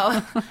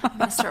 MP?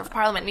 Minister of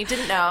Parliament. And he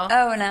didn't know.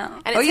 Oh,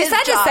 no. And you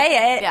said to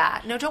say it. Yeah.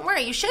 No, don't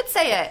worry. You should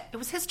say it. It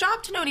was his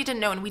job to know, and he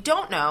didn't know. And we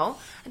don't know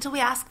until we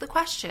ask the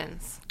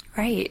questions.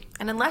 Right.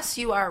 And unless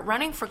you are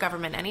running for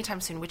government anytime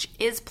soon, which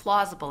is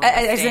plausible.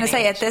 I was going to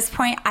say, at this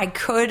point, I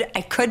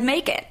could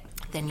make it.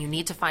 Then you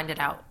need to find it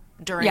out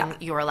during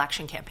your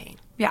election campaign.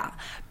 Yeah.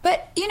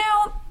 But,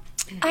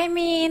 I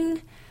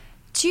mean,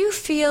 do you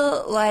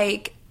feel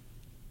like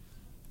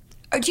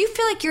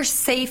you're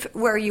safe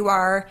where you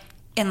are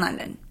in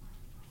London?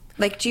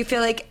 Like, do you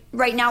feel like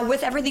right now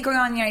with everything going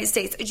on in the United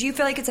States, do you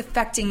feel like it's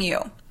affecting you?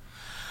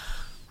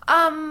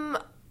 Do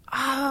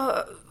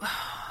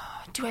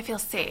I feel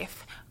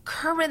safe?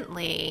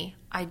 Currently,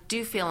 I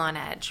do feel on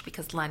edge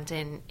because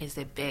London is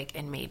a big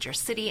and major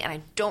city, and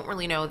I don't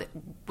really know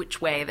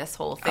which way this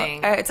whole thing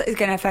it's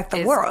going to affect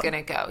the world. Is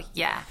going to go.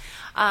 Yeah.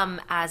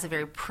 As a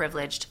very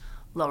privileged,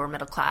 lower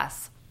middle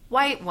class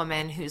white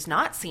woman who's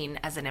not seen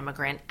as an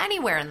immigrant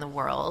anywhere in the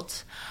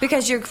world.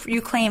 Because you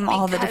claim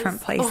all the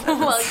different places.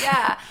 Well,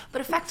 yeah.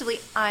 But effectively,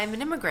 I'm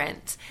an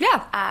immigrant.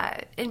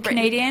 Yeah. In Britain.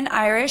 Canadian,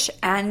 Irish,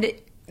 and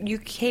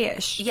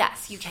UK-ish.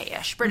 Yes,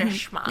 UK-ish.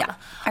 British mom. Yeah.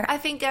 Okay. I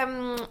think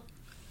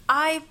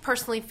I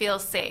personally feel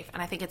safe,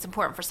 and I think it's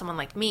important for someone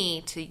like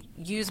me to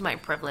use my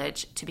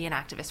privilege to be an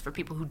activist for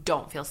people who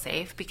don't feel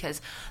safe,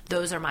 because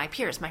those are my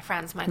peers, my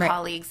friends, my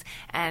colleagues,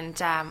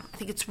 and I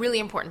think it's really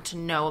important to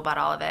know about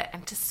all of it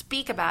and to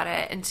speak about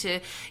it and to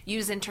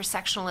use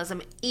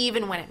intersectionalism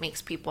even when it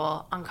makes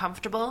people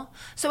uncomfortable.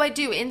 So I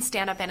do, in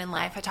stand-up and in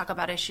life, I talk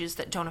about issues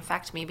that don't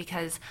affect me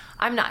because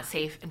I'm not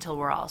safe until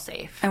we're all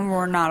safe. And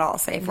we're not all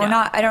safe. No. We're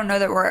not. I don't know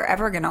that we're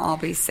ever going to all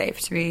be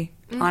safe, to be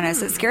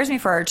honest. It scares me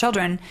for our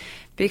children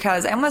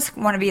because I almost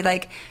want to be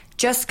like,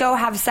 just go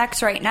have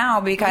sex right now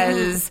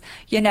because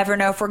you never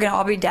know if we're going to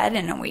all be dead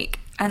in a week.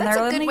 And that's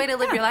a good way to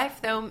live your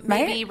life, though,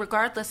 maybe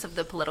regardless of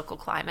the political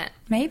climate.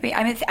 Maybe.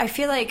 I mean, I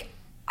feel like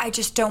I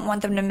just don't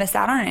want them to miss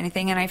out on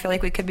anything, and I feel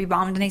like we could be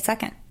bombed any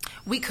second.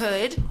 We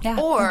could,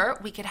 or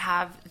we could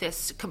have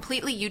this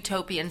completely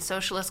utopian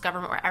socialist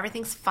government where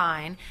everything's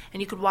fine,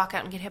 and you could walk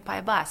out and get hit by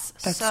a bus.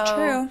 That's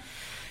true.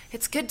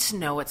 It's good to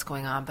know what's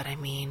going on, but I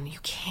mean, you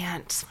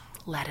can't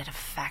let it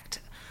affect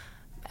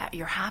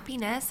your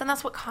happiness, and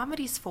that's what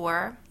comedy's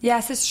for.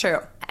 Yes, it's true.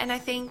 And I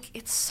think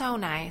it's so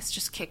nice.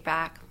 Just kick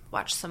back,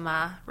 watch some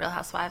Real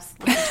Housewives,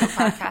 listen to a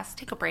podcast,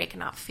 take a break, and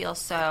not feel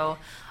so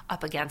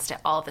up against it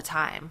all the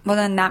time. Well,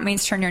 then that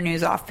means turn your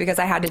news off, because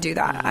I had to do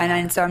that.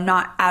 And so I'm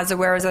not as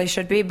aware as I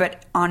should be,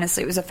 but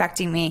honestly, it was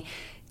affecting me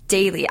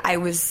daily. I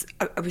was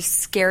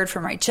scared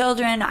for my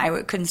children.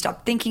 I couldn't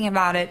stop thinking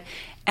about it.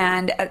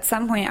 And at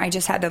some point, I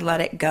just had to let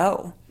it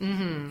go,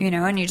 and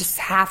you just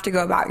have to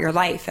go about your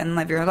life and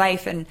live your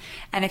life. And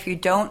if you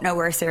don't know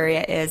where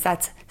Syria is,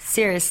 that's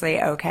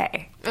seriously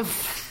okay.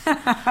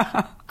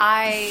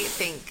 I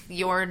think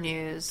your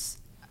news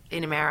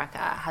in America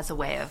has a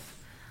way of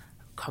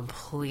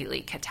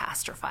completely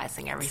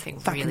catastrophizing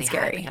everything. Really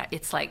scary.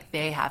 It's like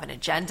they have an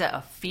agenda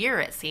of fear,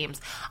 it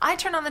seems. I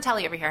turn on the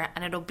telly over here,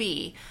 and it'll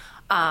be...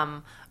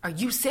 are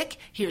you sick?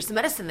 Here's the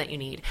medicine that you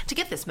need. To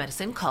get this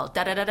medicine, call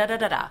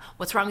da-da-da-da-da-da-da.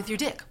 What's wrong with your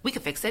dick? We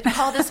can fix it.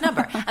 Call this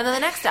number. And then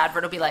the next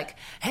advert will be like,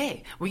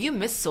 hey, were you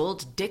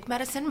missold dick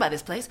medicine by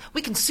this place?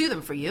 We can sue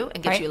them for you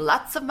and get you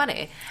lots of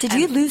money. Did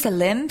you lose a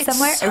limb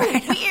somewhere? It's so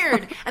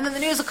weird. And then the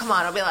news will come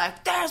on. It'll be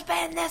like, there's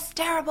been this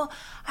terrible...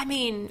 I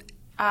mean...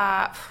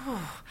 I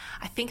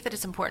think that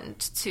it's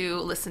important to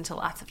listen to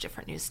lots of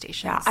different news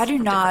stations. Yeah, I do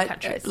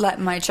not let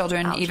my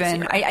children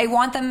even... I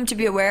want them to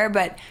be aware,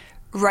 but...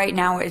 Right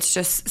now, it's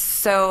just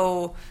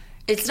so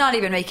it's not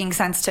even making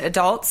sense to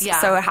adults. Yeah.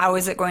 So how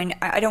is it going?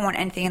 I don't want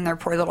anything in their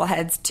poor little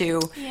heads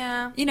to,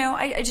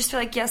 I just feel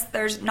like, yes,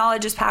 there's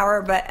knowledge is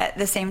power, but at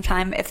the same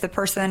time, if the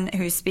person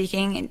who's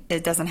speaking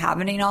it doesn't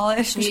have any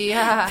knowledge,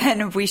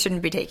 then we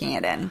shouldn't be taking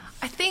it in.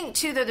 I think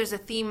too, though, there's a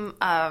theme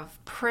of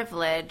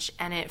privilege,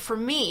 and for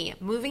me,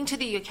 moving to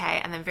the UK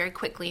and then very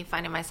quickly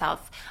finding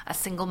myself a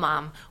single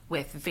mom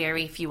with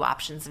very few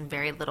options and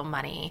very little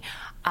money,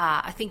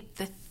 I think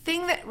the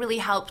thing that really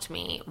helped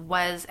me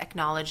was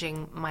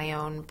acknowledging my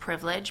own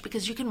privilege,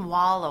 because you can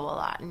wallow a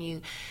lot and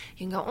you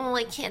can go, oh,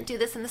 I can't do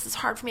this and this is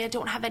hard for me. I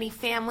don't have any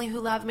family who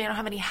love me. I don't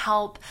have any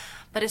help.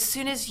 But as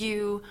soon as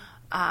you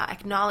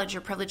acknowledge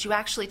your privilege, you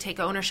actually take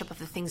ownership of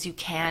the things you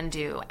can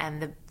do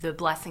and the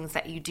blessings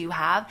that you do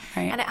have.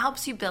 Right. And it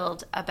helps you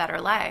build a better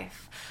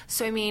life.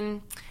 So, I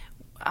mean,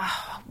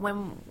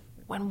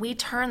 when we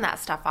turn that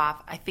stuff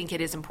off, I think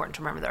it is important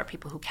to remember there are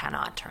people who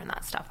cannot turn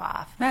that stuff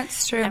off.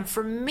 That's true. And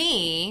for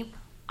me,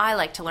 I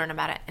like to learn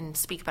about it and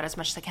speak about it as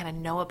much as I can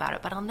and know about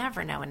it, but I'll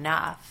never know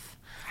enough.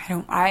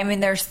 I mean,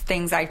 there's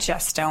things I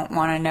just don't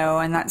want to know,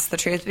 and that's the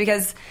truth,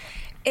 because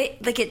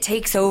it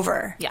takes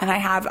over. Yeah. And I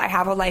have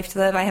a life to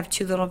live. I have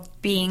two little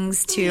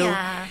beings to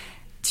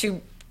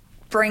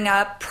bring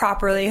up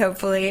properly,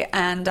 hopefully.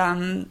 And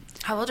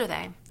how old are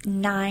they?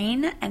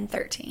 9 and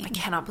 13. I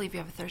cannot believe you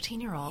have a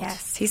 13-year-old.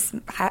 Yes,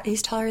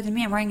 he's taller than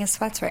me. I'm wearing his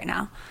sweats right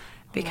now.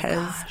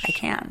 Because I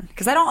can.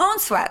 Because I don't own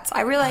sweats.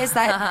 I realized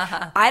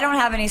that I don't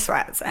have any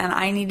sweats. And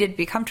I needed to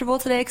be comfortable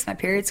today because my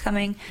period's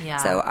coming. Yeah.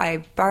 So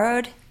I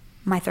borrowed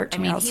my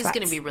 13-year-old he's sweats.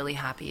 going to be really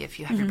happy if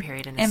you have your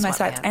period in his my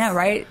sweats. I know,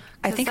 right?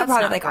 I think I'll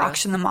probably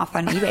auction them off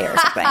on eBay or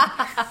something.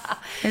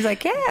 He's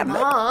like, yeah.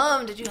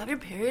 Mom, did you have your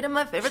period in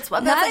my favorite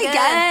sweatpants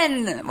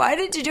again? Why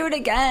did you do it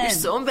again? You're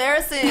so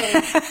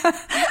embarrassing.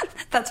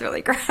 That's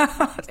really gross.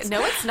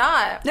 No, it's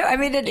not. No, I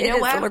mean, it is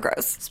a little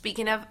gross.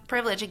 Speaking of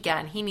privilege,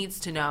 again, he needs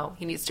to know.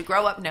 He needs to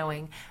grow up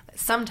knowing that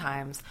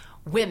sometimes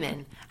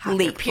women have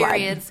their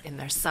periods in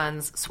their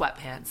son's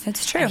sweatpants.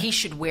 It's true. And he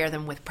should wear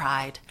them with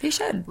pride. He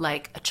should.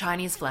 Like a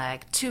Chinese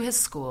flag to his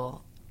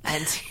school.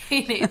 And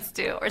he needs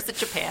to. Or is it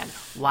Japan?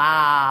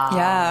 Wow.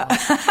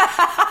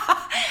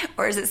 Yeah.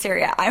 Or is it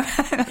Syria?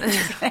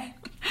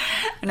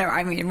 No,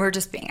 I mean, we're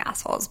just being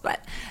assholes.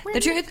 But the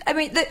truth, I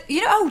mean,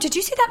 did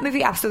you see that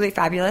movie Absolutely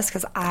Fabulous?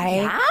 Because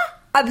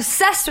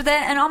obsessed with it.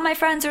 And all my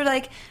friends are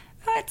like,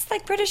 oh, it's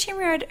like British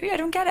humor. I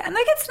don't get it. I'm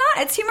like, it's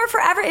not. It's humor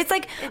forever. It's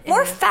like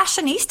more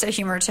fashionista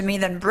humor to me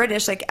than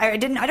British. Like, I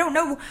don't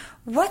know.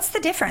 What's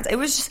the difference? It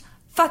was just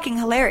fucking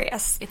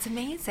hilarious. It's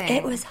amazing.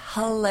 It was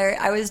hilarious.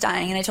 I was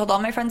dying, and I told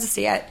all my friends to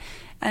see it,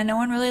 and no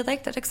one really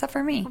liked it except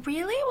for me.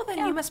 Really? Well,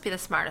 then you must be the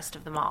smartest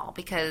of them all,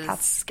 because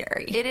that's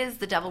scary. It is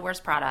The Devil Wears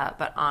Prada,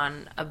 but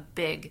on a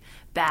big,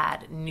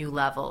 bad, new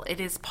level. It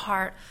is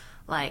part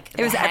like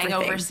the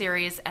Hangover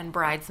series and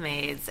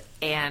Bridesmaids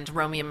and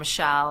Romeo and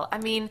Michelle. I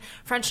mean,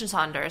 French and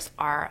Saunders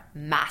are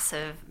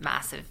massive,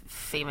 massive,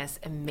 famous,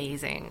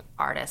 amazing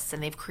artists,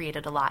 and they've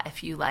created a lot.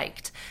 If you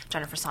liked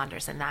Jennifer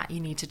Saunders and that, you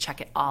need to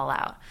check it all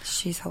out.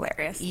 She's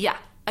hilarious. Yeah.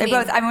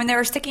 When they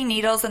were sticking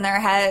needles in their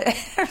head,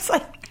 it was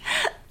like,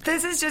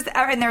 this is just,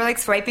 and they're like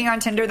swiping on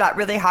Tinder, that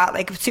really hot,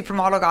 like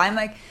supermodel guy. I'm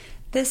like,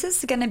 this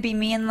is going to be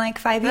me in like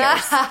 5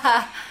 years.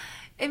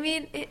 I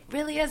mean, it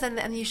really is,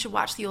 and you should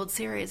watch the old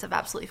series of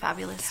Absolutely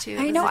Fabulous, too.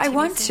 I know, I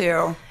want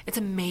to. It's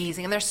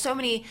amazing, and there's so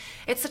many,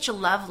 it's such a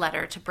love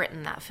letter to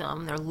Britain, that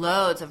film. There are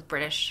loads of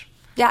British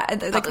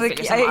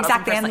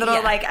exactly, and little,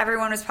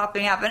 everyone was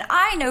popping up, and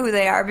I know who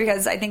they are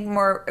because I think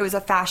it was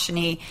a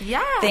fashion-y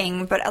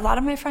thing, but a lot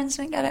of my friends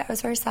didn't get it. I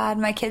was very sad.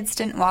 My kids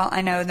didn't,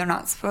 I know they're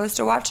not supposed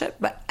to watch it,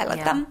 but I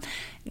let them.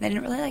 They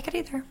didn't really like it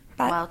either.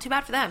 But, well, too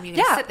bad for them. You're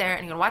going to sit there and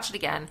you're going to watch it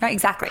again. Right,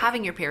 exactly.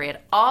 Having your period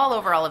all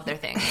over all of their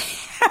things.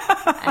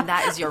 And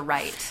that is your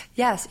right.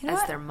 Yes.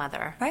 As their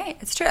mother. Right.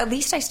 It's true. At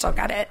least I still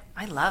get it.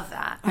 I love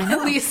that.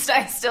 At least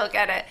I still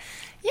get it.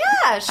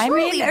 Yeah,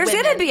 surely. I mean, there's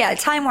going to be a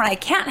time when I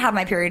can't have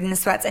my period in the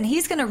sweats, and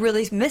he's going to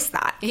really miss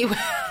that. He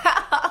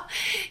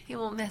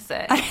will miss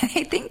it.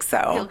 I think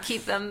so. He'll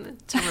keep them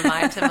to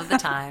remind him of the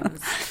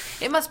times.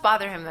 It must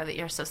bother him, though, that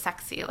you're so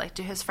sexy. Like,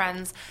 do his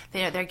friends,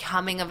 they're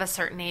coming of a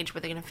certain age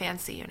where they're going to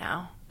fancy you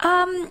now?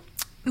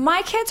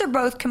 My kids are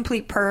both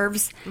complete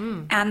pervs,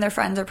 and their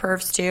friends are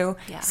pervs, too.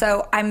 Yeah.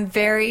 So I'm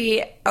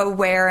very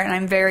aware, and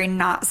I'm very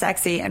not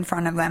sexy in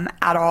front of them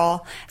at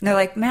all. And they're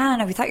like,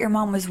 man, we thought your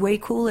mom was way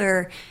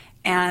cooler.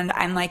 And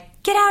I'm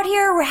like, get out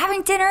here. We're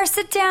having dinner.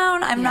 Sit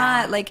down. I'm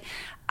not like,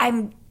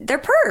 they're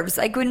pervs.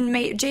 Like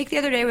when Jake the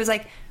other day was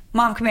like,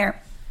 Mom, come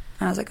here.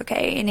 And I was like,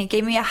 okay. And he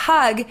gave me a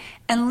hug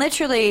and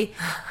literally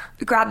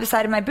grabbed the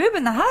side of my boob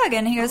in the hug.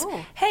 And he goes,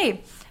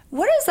 hey,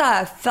 what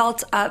does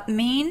felt up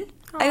mean?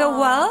 I go,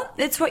 well,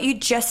 it's what you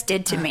just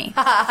did to me.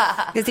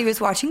 Because he was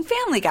watching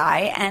Family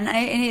Guy. And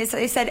he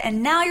said,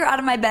 and now you're out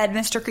of my bed,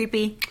 Mr.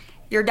 Creepy.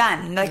 You're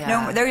done. Like,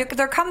 no,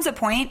 there comes a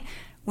point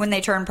when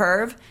they turn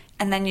perv.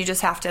 And then you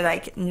just have to,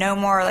 like, no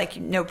more, like,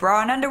 no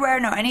bra and underwear,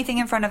 no anything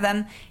in front of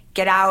them.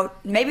 Get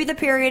out. Maybe the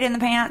period in the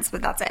pants,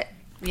 but that's it.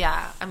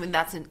 Yeah. I mean,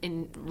 that's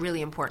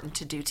really important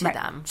to do to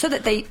them. So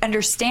that they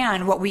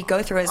understand what we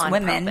go through as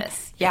women.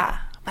 Purpose. Yeah.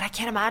 But I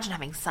can't imagine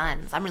having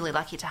sons. I'm really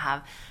lucky to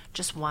have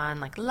just one,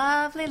 like,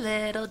 lovely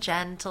little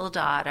gentle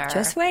daughter.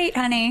 Just wait,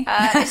 honey.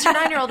 Is your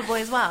 9-year-old a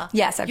boy as well?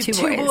 Yes, I have You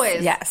two have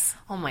boys. Yes.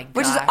 Oh my god.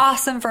 Which is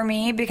awesome for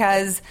me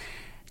because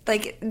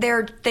like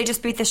they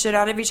just beat the shit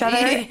out of each other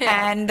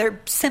and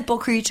they're simple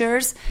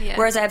creatures. Yeah.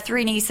 Whereas I have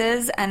 3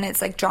 nieces and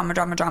it's like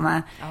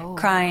drama,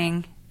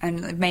 crying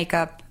and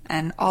makeup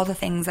and all the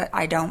things that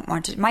I don't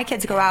want to. My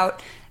kids go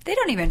out, they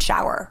don't even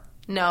shower.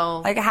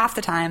 No. Like half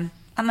the time.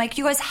 I'm like,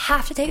 you guys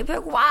have to take it,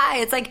 but why?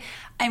 It's like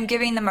I'm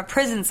giving them a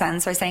prison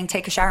sentence by saying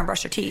take a shower and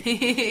brush your teeth.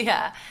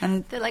 Yeah.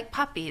 And they're like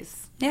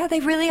puppies. Yeah,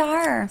 they really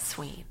are.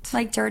 Sweet.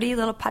 Like dirty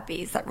little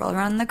puppies that roll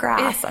around in the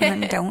grass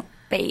and then don't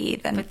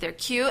bathe. But they're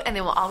cute and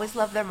they will always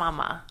love their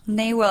mama.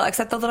 They will,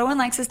 except the little one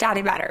likes his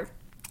daddy better.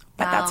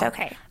 But that's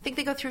okay. I think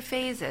they go through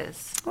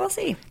phases. We'll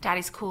see.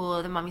 Daddy's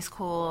cool, the mommy's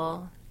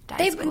cool.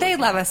 They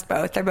love us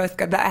both. They're both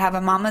good. But I have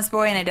a mama's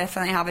boy and I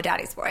definitely have a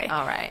daddy's boy.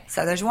 All right.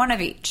 So there's one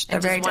of each. They're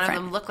very different. One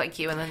of them look like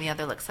you and then the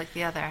other looks like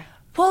the other.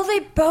 Well, they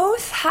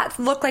both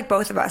look like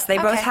both of us. They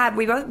both had,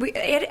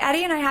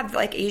 Eddie and I have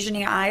like Asian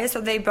eyes,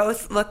 so they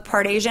both look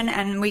part Asian,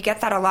 and we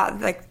get that a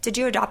lot. Like, did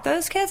you adopt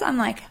those kids? I'm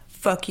like,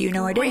 fuck you,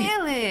 no I didn't.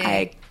 Really?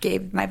 I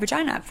gave my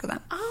vagina up for them.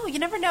 Oh, you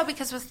never know,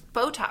 because with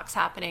Botox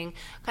happening,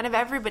 kind of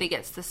everybody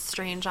gets this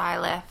strange eye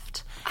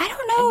lift. I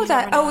don't know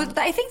that. Oh,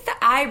 I think the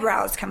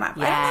eyebrows come up.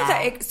 Yeah. I don't know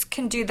that it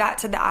can do that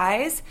to the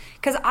eyes,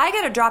 because I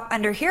get a drop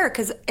under here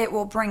because it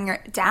will bring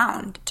it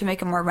down to make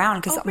them more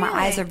round, because my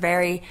eyes are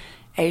very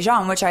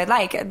Asian, which I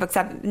like,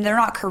 except they're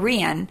not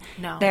Korean.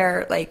 No.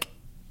 They're like,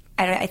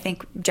 I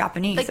think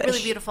Japanese. Like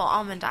really beautiful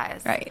almond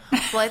eyes. Right.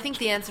 Well, I think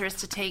the answer is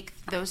to take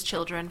those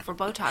children for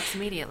Botox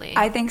immediately.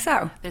 I think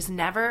so. There's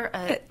never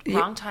a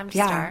wrong time to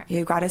start. Yeah,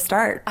 you got to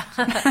start. I've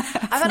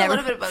had a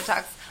little bit of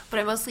Botox, but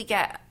I mostly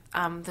get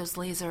those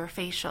laser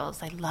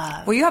facials. I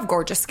love. Well, you have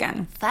gorgeous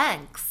skin.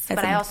 Thanks.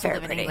 But I also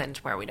live in England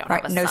where we don't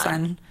have a sun. No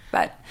sun.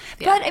 But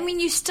I mean,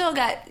 you still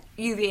get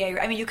UVA.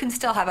 I mean, you can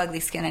still have ugly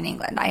skin in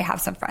England. I have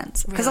some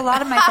friends. Because a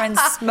lot of my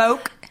friends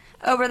smoke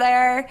over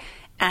there,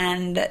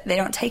 and they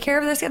don't take care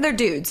of their skin. They're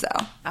dudes,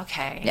 though.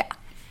 Okay. Yeah.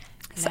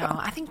 So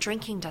I think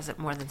drinking does it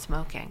more than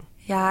smoking.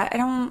 Yeah,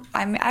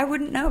 I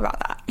wouldn't know about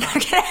that.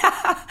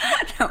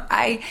 No,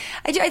 I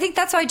think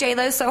that's why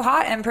J-Lo's so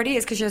hot and pretty,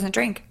 is because she doesn't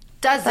drink.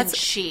 Doesn't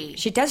she?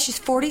 She does. She's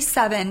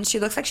 47. She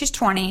looks like she's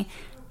 20.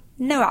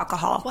 No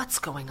alcohol. What's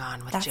going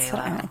on with J-Lo?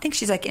 I think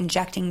she's like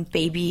injecting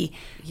baby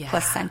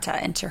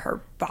placenta into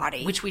her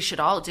body. Which we should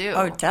all do.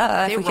 Oh,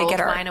 duh. They rolled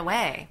mine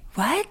away.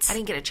 What? I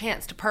didn't get a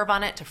chance to perv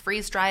on it, to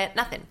freeze dry it,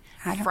 nothing.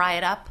 Fry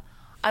it up.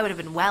 I would have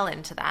been well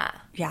into that.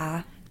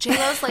 Yeah.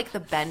 J-Lo's like the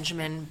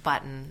Benjamin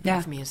Button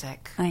of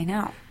music. I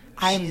know.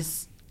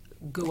 She's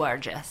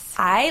gorgeous.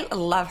 I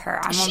love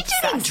her. Is she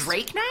dating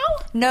Drake now?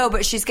 No,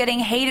 but she's getting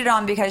hated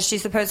on because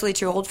she's supposedly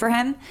too old for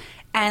him.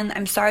 And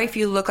I'm sorry, if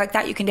you look like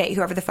that, you can date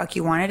whoever the fuck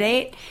you want to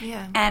date.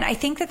 Yeah. And I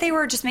think that they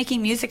were just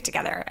making music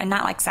together, and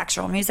not like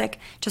sexual music,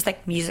 just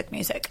like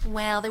music.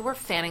 Well, they were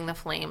fanning the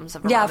flames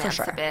of romance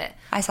a bit.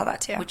 I saw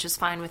that too. Which is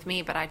fine with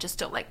me, but I just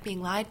don't like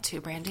being lied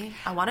to, Brandi.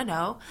 I want to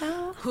know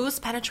who's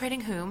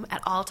penetrating whom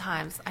at all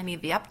times. I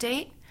need the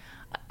update.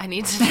 I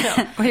need to know.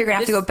 Well, you're going to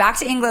have to go back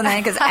to England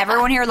then, because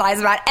everyone here lies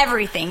about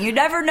everything. You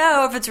never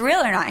know if it's real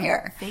or not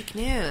here. Fake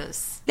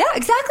news. Yeah,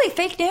 exactly.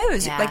 Fake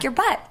news. Yeah. Like your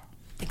butt.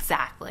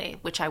 Exactly.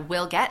 Which I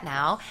will get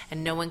now,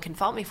 and no one can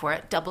fault me for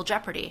it. Double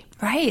jeopardy.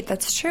 Right.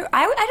 That's true.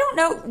 I don't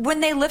know.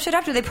 When they lift it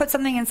up, do they put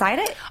something inside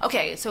it?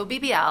 Okay, so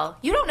BBL.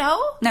 You don't know?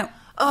 No.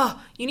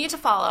 Oh, you need to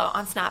follow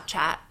on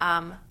Snapchat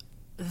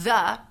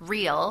the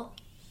real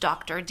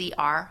Dr.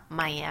 Dr.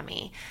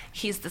 Miami.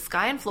 He's this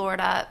guy in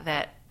Florida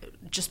that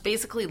just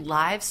basically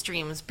live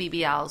streams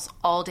BBLs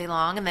all day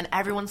long, and then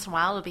every once in a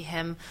while it'll be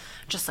him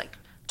just like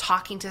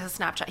talking to his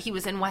Snapchat. He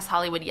was in West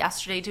Hollywood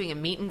yesterday doing a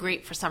meet and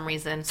greet for some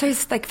reason. So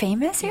he's like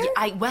famous here?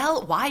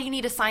 Well, why you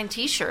need a signed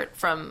T-shirt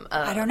from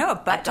I don't know, a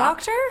butt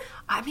doctor?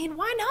 I mean,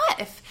 why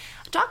not? If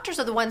doctors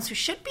are the ones who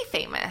should be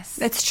famous.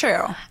 It's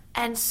true.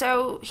 And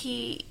so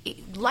he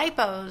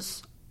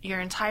lipos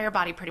your entire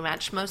body pretty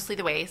much, mostly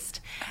the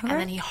waist, and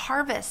then he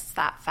harvests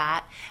that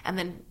fat, and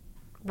then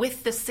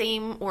with the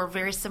same or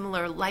very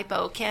similar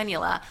lipo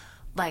cannula,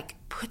 like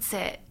puts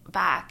it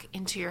back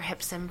into your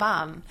hips and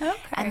bum. Okay.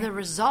 And the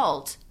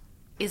result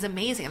is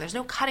amazing. There's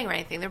no cutting or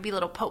anything. There'd be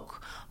little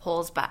poke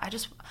holes, but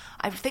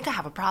I think I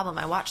have a problem.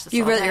 I watch this.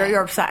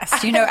 You're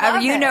obsessed. You know,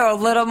 know a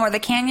little more. The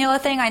cannula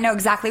thing, I know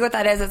exactly what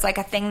that is. It's like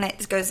a thing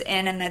that goes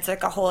in, and it's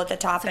like a hole at the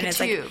top, and it's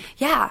like tube,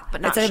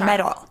 but not it's a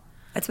metal.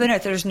 It's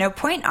there's no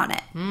point on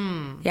it.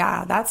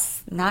 Yeah,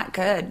 that's not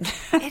good.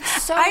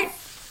 It's so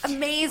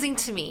amazing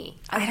to me.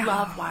 I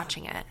love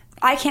watching it.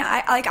 I can't.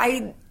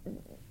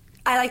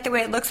 I like the way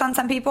it looks on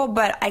some people,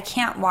 but I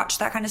can't watch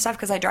that kind of stuff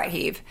because I dry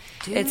heave.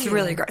 It's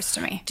really gross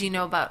to me. Do you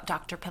know about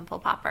Dr. Pimple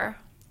Popper?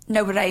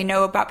 No, but I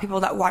know about people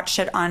that watch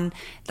shit on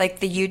like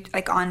they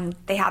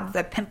have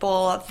the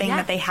pimple thing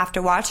that they have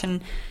to watch,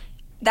 and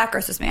that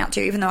grosses me out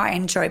too. Even though I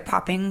enjoy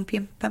popping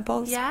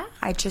pimples,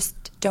 I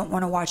just don't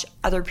want to watch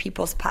other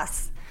people's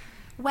pus.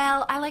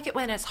 Well, I like it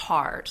when it's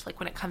hard, like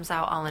when it comes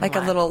out all in like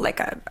one. a little, like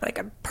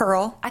a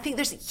pearl. I think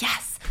there's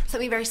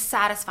something very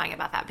satisfying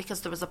about that,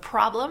 because there was a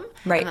problem,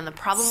 right, and then the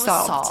problem was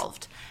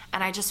solved.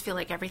 And I just feel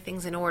like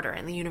everything's in order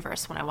in the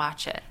universe when I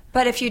watch it.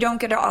 But if you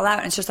don't get it all out,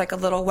 and it's just like a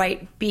little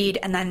white bead,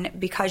 and then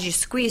because you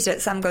squeezed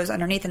it, some goes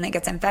underneath and it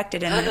gets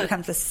infected, and then it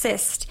becomes a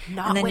cyst,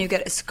 and then you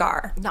get a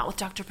scar. Not with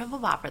Dr. Pimple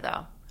Popper,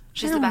 though.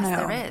 She's the best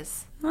there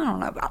is. I don't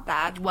know about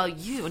that. Well,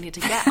 you need to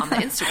get on the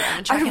Instagram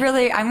and check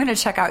I'm going to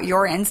check out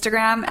your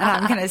Instagram, and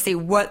I'm going to see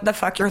what the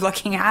fuck you're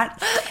looking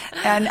at,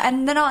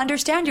 and then I'll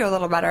understand you a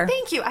little better.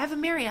 Thank you. I have a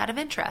myriad of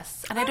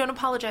interests, and I don't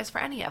apologize for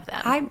any of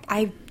them.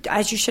 I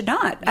as you should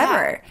not,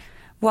 ever.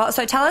 Well,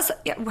 so tell us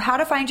how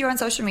to find you on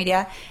social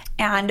media,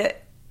 and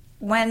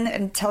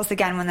tell us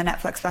again when the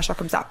Netflix special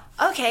comes out.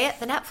 Okay,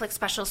 the Netflix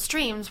special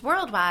streams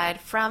worldwide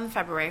from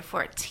February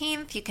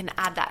 14th. You can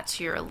add that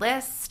to your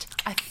list.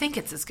 I think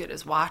it's as good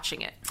as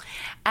watching it.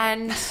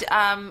 And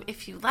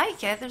if you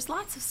like it, there's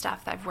lots of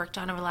stuff that I've worked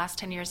on over the last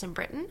 10 years in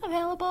Britain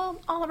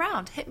available all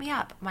around. Hit me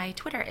up. My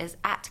Twitter is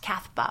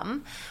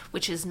 @KathBum,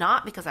 which is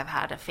not because I've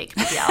had a fake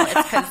BBL.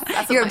 It's because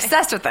that's You're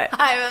obsessed with it.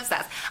 I'm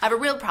obsessed. I have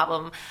a real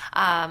problem.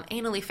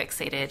 Anally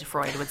fixated,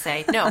 Freud would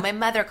say. No, my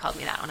mother called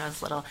me that when I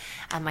was little.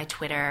 And my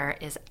Twitter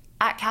is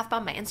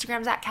 @KathBum. My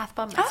Instagram's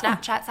 @KathBum. My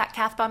Snapchat's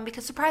 @KathBum,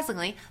 because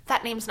surprisingly,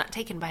 that name's not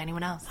taken by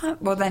anyone else.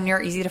 Well, then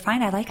you're easy to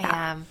find. I like that.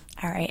 I am.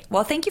 All right.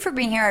 Well, thank you for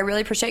being here. I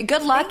really appreciate it.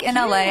 Good luck in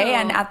LA.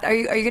 And are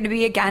you going to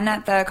be again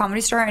at the Comedy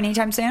Store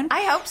anytime soon?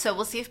 I hope so.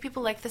 We'll see if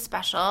people like the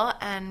special,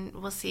 and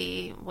we'll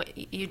see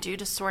what you do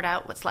to sort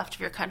out what's left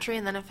of your country,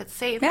 and then if it's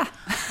safe,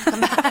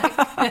 come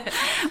back.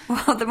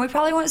 Well, then we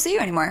probably won't see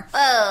you anymore.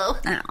 Oh.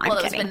 No, I'm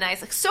well, kidding. It's been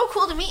nice. Like, so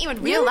cool to meet you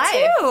in real life.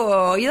 You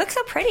too. You look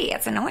so pretty.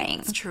 It's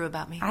annoying. It's true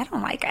about me. I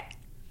don't like it.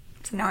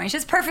 It's annoying. It's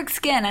just perfect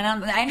skin.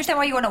 I understand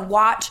why you want to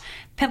watch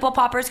pimple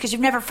poppers, because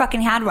you've never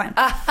fucking had one.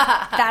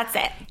 That's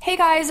it. Hey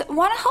guys,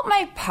 want to help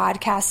my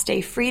podcast stay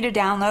free to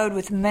download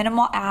with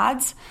minimal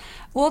ads?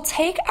 We'll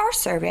take our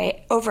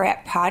survey over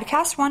at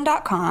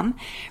podcastone.com.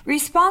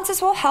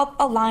 Responses will help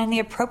align the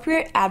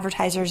appropriate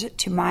advertisers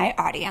to my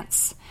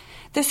audience.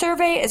 The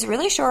survey is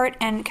really short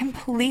and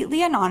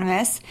completely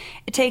anonymous.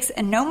 It takes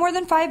no more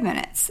than 5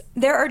 minutes.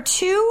 There are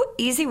 2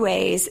 easy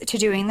ways to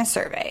doing the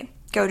survey.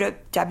 Go to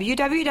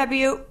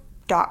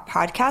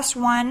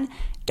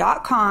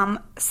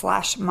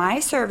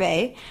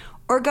www.podcastone.com/mysurvey,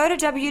 or go to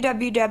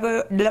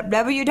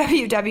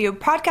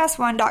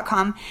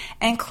www.podcastone.com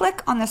and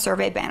click on the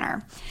survey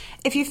banner.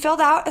 If you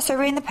filled out a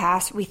survey in the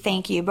past, we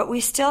thank you, but we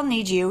still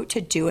need you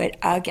to do it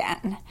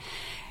again.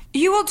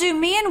 You will do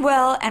me and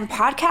Will and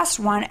Podcast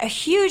One a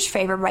huge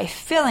favor by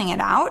filling it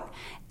out.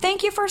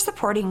 Thank you for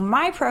supporting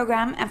my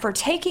program and for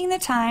taking the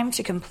time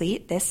to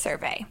complete this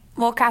survey.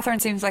 Well, Katherine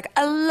seems like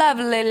a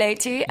lovely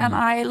lady, and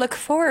I look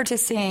forward to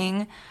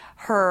seeing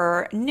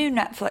her new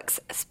Netflix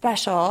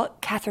special,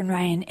 Katherine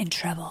Ryan in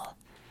Trouble.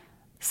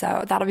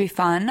 So that'll be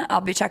fun.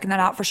 I'll be checking that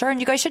out for sure, and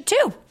you guys should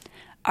too.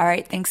 All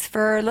right, thanks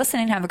for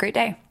listening. Have a great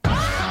day.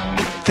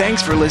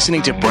 Thanks for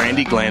listening to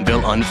Brandi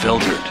Glanville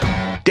Unfiltered.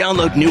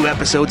 Download new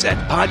episodes at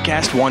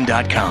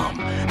podcastone.com.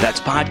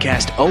 That's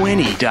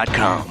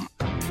podcastone.com.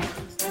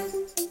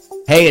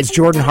 Hey, it's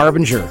Jordan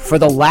Harbinger. For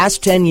the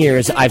last 10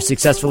 years, I've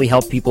successfully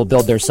helped people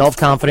build their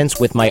self-confidence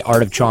with my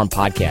Art of Charm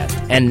podcast.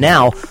 And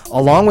now,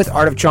 along with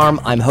Art of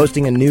Charm, I'm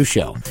hosting a new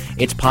show.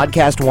 It's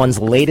Podcast One's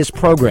latest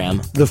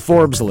program, The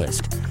Forbes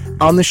List.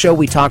 On the show,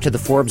 we talk to the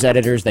Forbes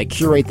editors that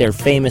curate their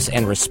famous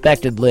and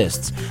respected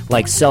lists,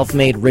 like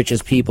self-made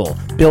richest people,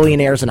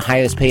 billionaires, and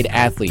highest-paid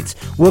athletes.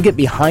 We'll get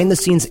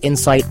behind-the-scenes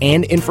insight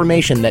and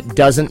information that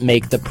doesn't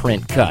make the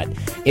print cut.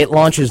 It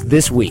launches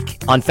this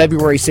week, on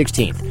February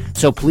 16th.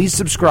 So please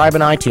subscribe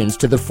on iTunes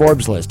to the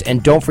Forbes List,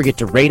 and don't forget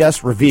to rate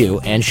us,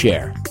 review, and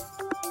share.